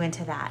invited you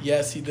into that.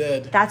 Yes, He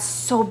did. That's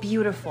so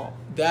beautiful.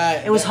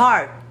 It was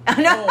hard.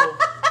 No.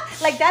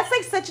 Like that's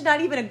like such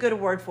not even a good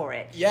word for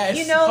it. Yes.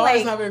 You know, hard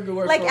is not a very good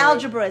word like for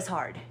algebra is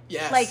hard.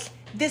 Yes. Like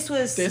this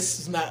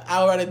is not.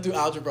 I would rather do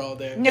algebra all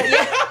day. No.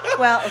 Yeah.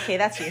 Well, okay,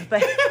 that's you,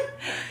 but.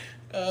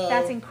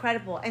 That's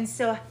incredible. And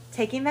so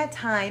taking that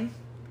time,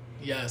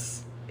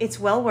 yes, it's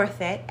well worth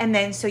it. And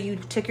then so you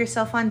took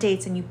yourself on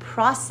dates and you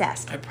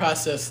processed. I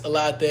processed a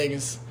lot of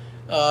things.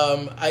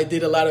 I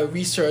did a lot of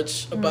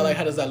research about like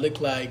how does that look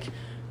like,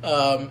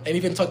 and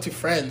even talked to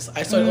friends.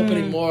 I started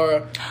opening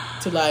more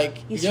to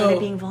like you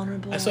started being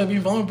vulnerable. I started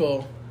being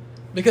vulnerable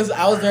because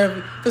I was there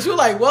because people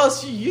were like, well,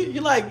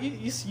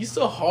 you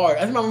so hard.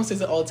 I think my mom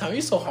says it all the time.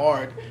 You're so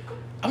hard.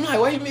 I'm like,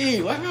 what do you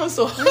mean? Why am I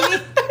so hard?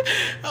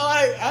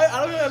 I'm like, I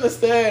don't even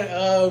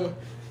understand.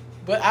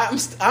 But I'm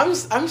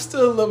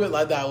still a little bit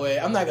like that way.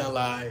 I'm not gonna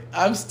lie.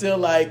 I'm still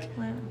like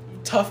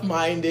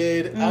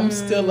tough-minded. I'm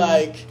still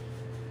like,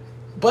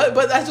 but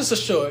that's just a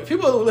show. If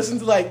people listen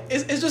to like,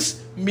 it's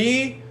just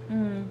me.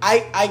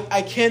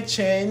 I can't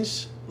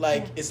change.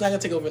 Like it's not gonna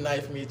take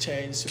overnight for me to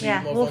change to be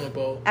more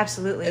vulnerable.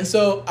 Absolutely. And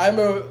so I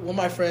remember one of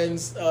my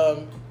friends.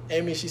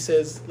 Amy, she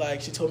says,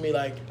 like, she told me,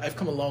 like, I've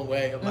come a long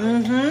way of,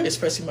 like,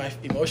 expressing my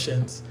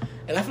emotions.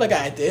 And I feel like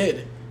I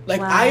did. Like,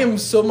 I am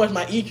so much,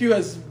 my EQ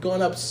has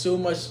gone up so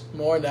much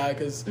more now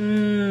because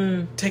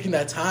taking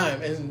that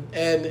time.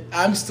 And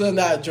I'm still in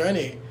that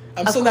journey.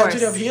 I'm still in that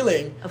journey of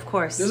healing. Of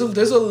course.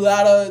 There's a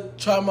lot of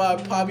trauma I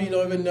probably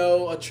don't even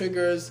know or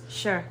triggers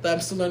that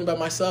I'm still learning about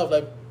myself.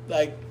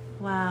 Like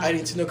I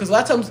need to know. Because a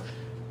lot of times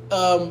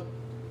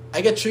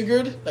I get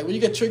triggered. Like, when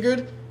you get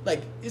triggered,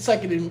 like it's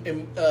like a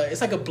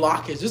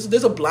blockage.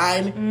 There's a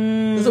blind.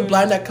 There's a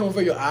blind that comes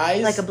over your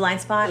eyes. Like a blind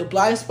spot. A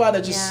blind spot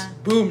that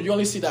just boom. You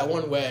only see that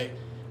one way,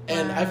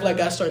 and I feel like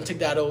God's starting to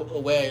take that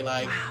away.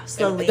 Like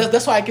slowly.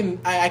 That's why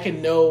I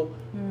can know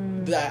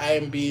that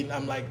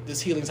I'm like this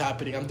healing's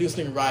happening. I'm doing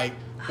something right.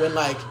 When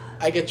like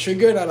I get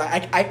triggered, and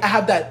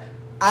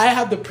I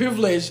have the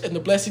privilege and the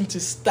blessing to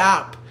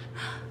stop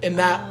and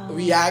not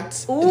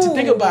react and to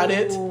think about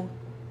it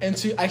and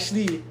to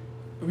actually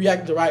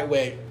react the right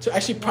way, to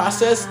actually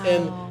process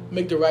and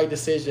make the right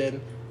decision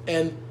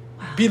and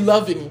be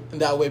loving in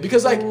that way.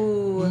 Because like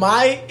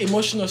my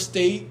emotional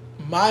state,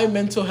 my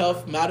mental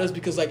health matters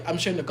because like I'm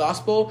sharing the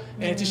gospel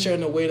and to share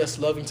in a way that's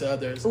loving to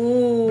others.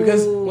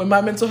 Because when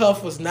my mental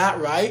health was not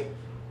right,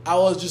 I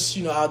was just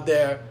out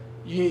there.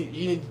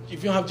 You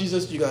if you don't have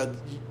Jesus, you're going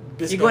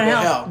to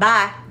hell.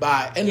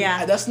 Bye. And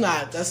that's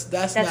not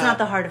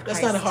the heart of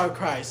Christ. That's not the heart of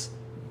Christ.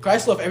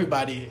 Christ loves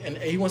everybody, and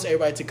He wants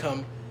everybody to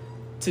come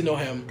to know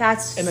Him.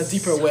 That's in a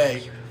deeper so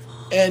way.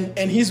 Beautiful.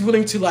 And He's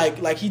willing to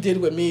like He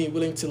did with me,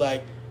 willing to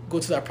like go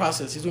to that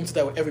process. He's willing to do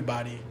that with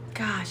everybody.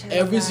 Gosh,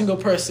 every single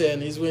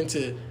person. He's willing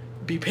to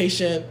be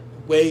patient,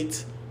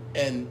 wait,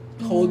 and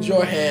hold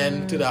your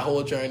hand through that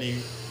whole journey.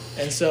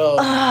 And so,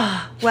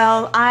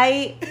 well,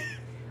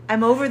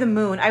 I'm over the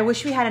moon. I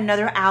wish we had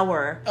another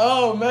hour.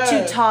 Oh man,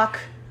 to talk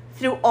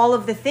through all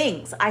of the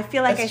things. I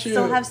feel like That's I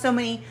still have so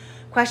many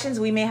questions.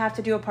 We may have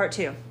to do a part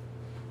 2.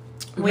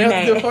 We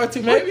have to do a part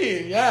 2,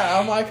 maybe. Yeah,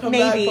 I might come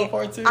back for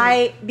part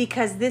 2.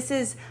 Because this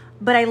is,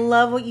 but I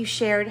love what you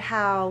shared.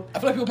 How I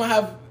feel like people might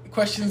have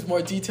questions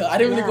more detailed. I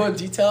didn't really go in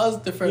details.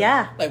 Different,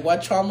 like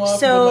what trauma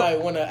people might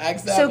want to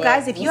ask that. So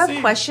guys, if you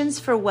have questions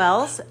for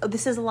Wels,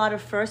 this is a lot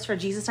of first for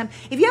Jesus time.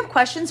 If you have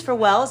questions for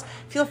Wels,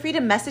 feel free to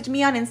message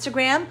me on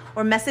Instagram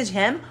or message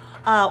him.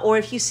 Or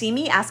if you see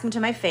me, ask him to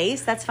my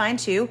face. That's fine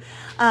too.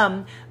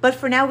 But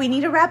for now, we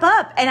need to wrap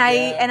up. And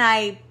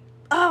I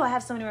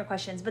have so many more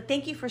questions. But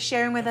thank you for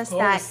sharing with us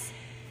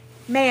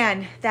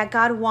that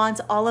God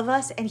wants all of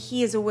us, and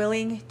He is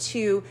willing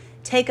to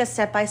take us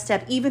step by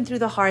step, even through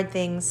the hard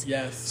things,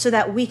 so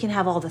that we can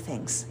have all the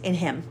things in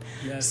Him.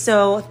 Yes.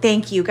 So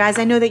thank you, guys.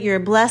 I know that you're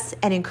blessed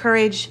and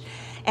encouraged,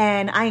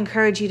 and I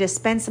encourage you to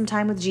spend some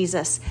time with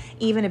Jesus,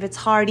 even if it's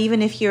hard,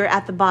 even if you're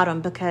at the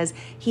bottom, because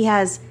He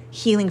has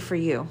healing for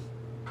you.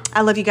 I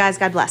love you guys.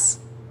 God bless.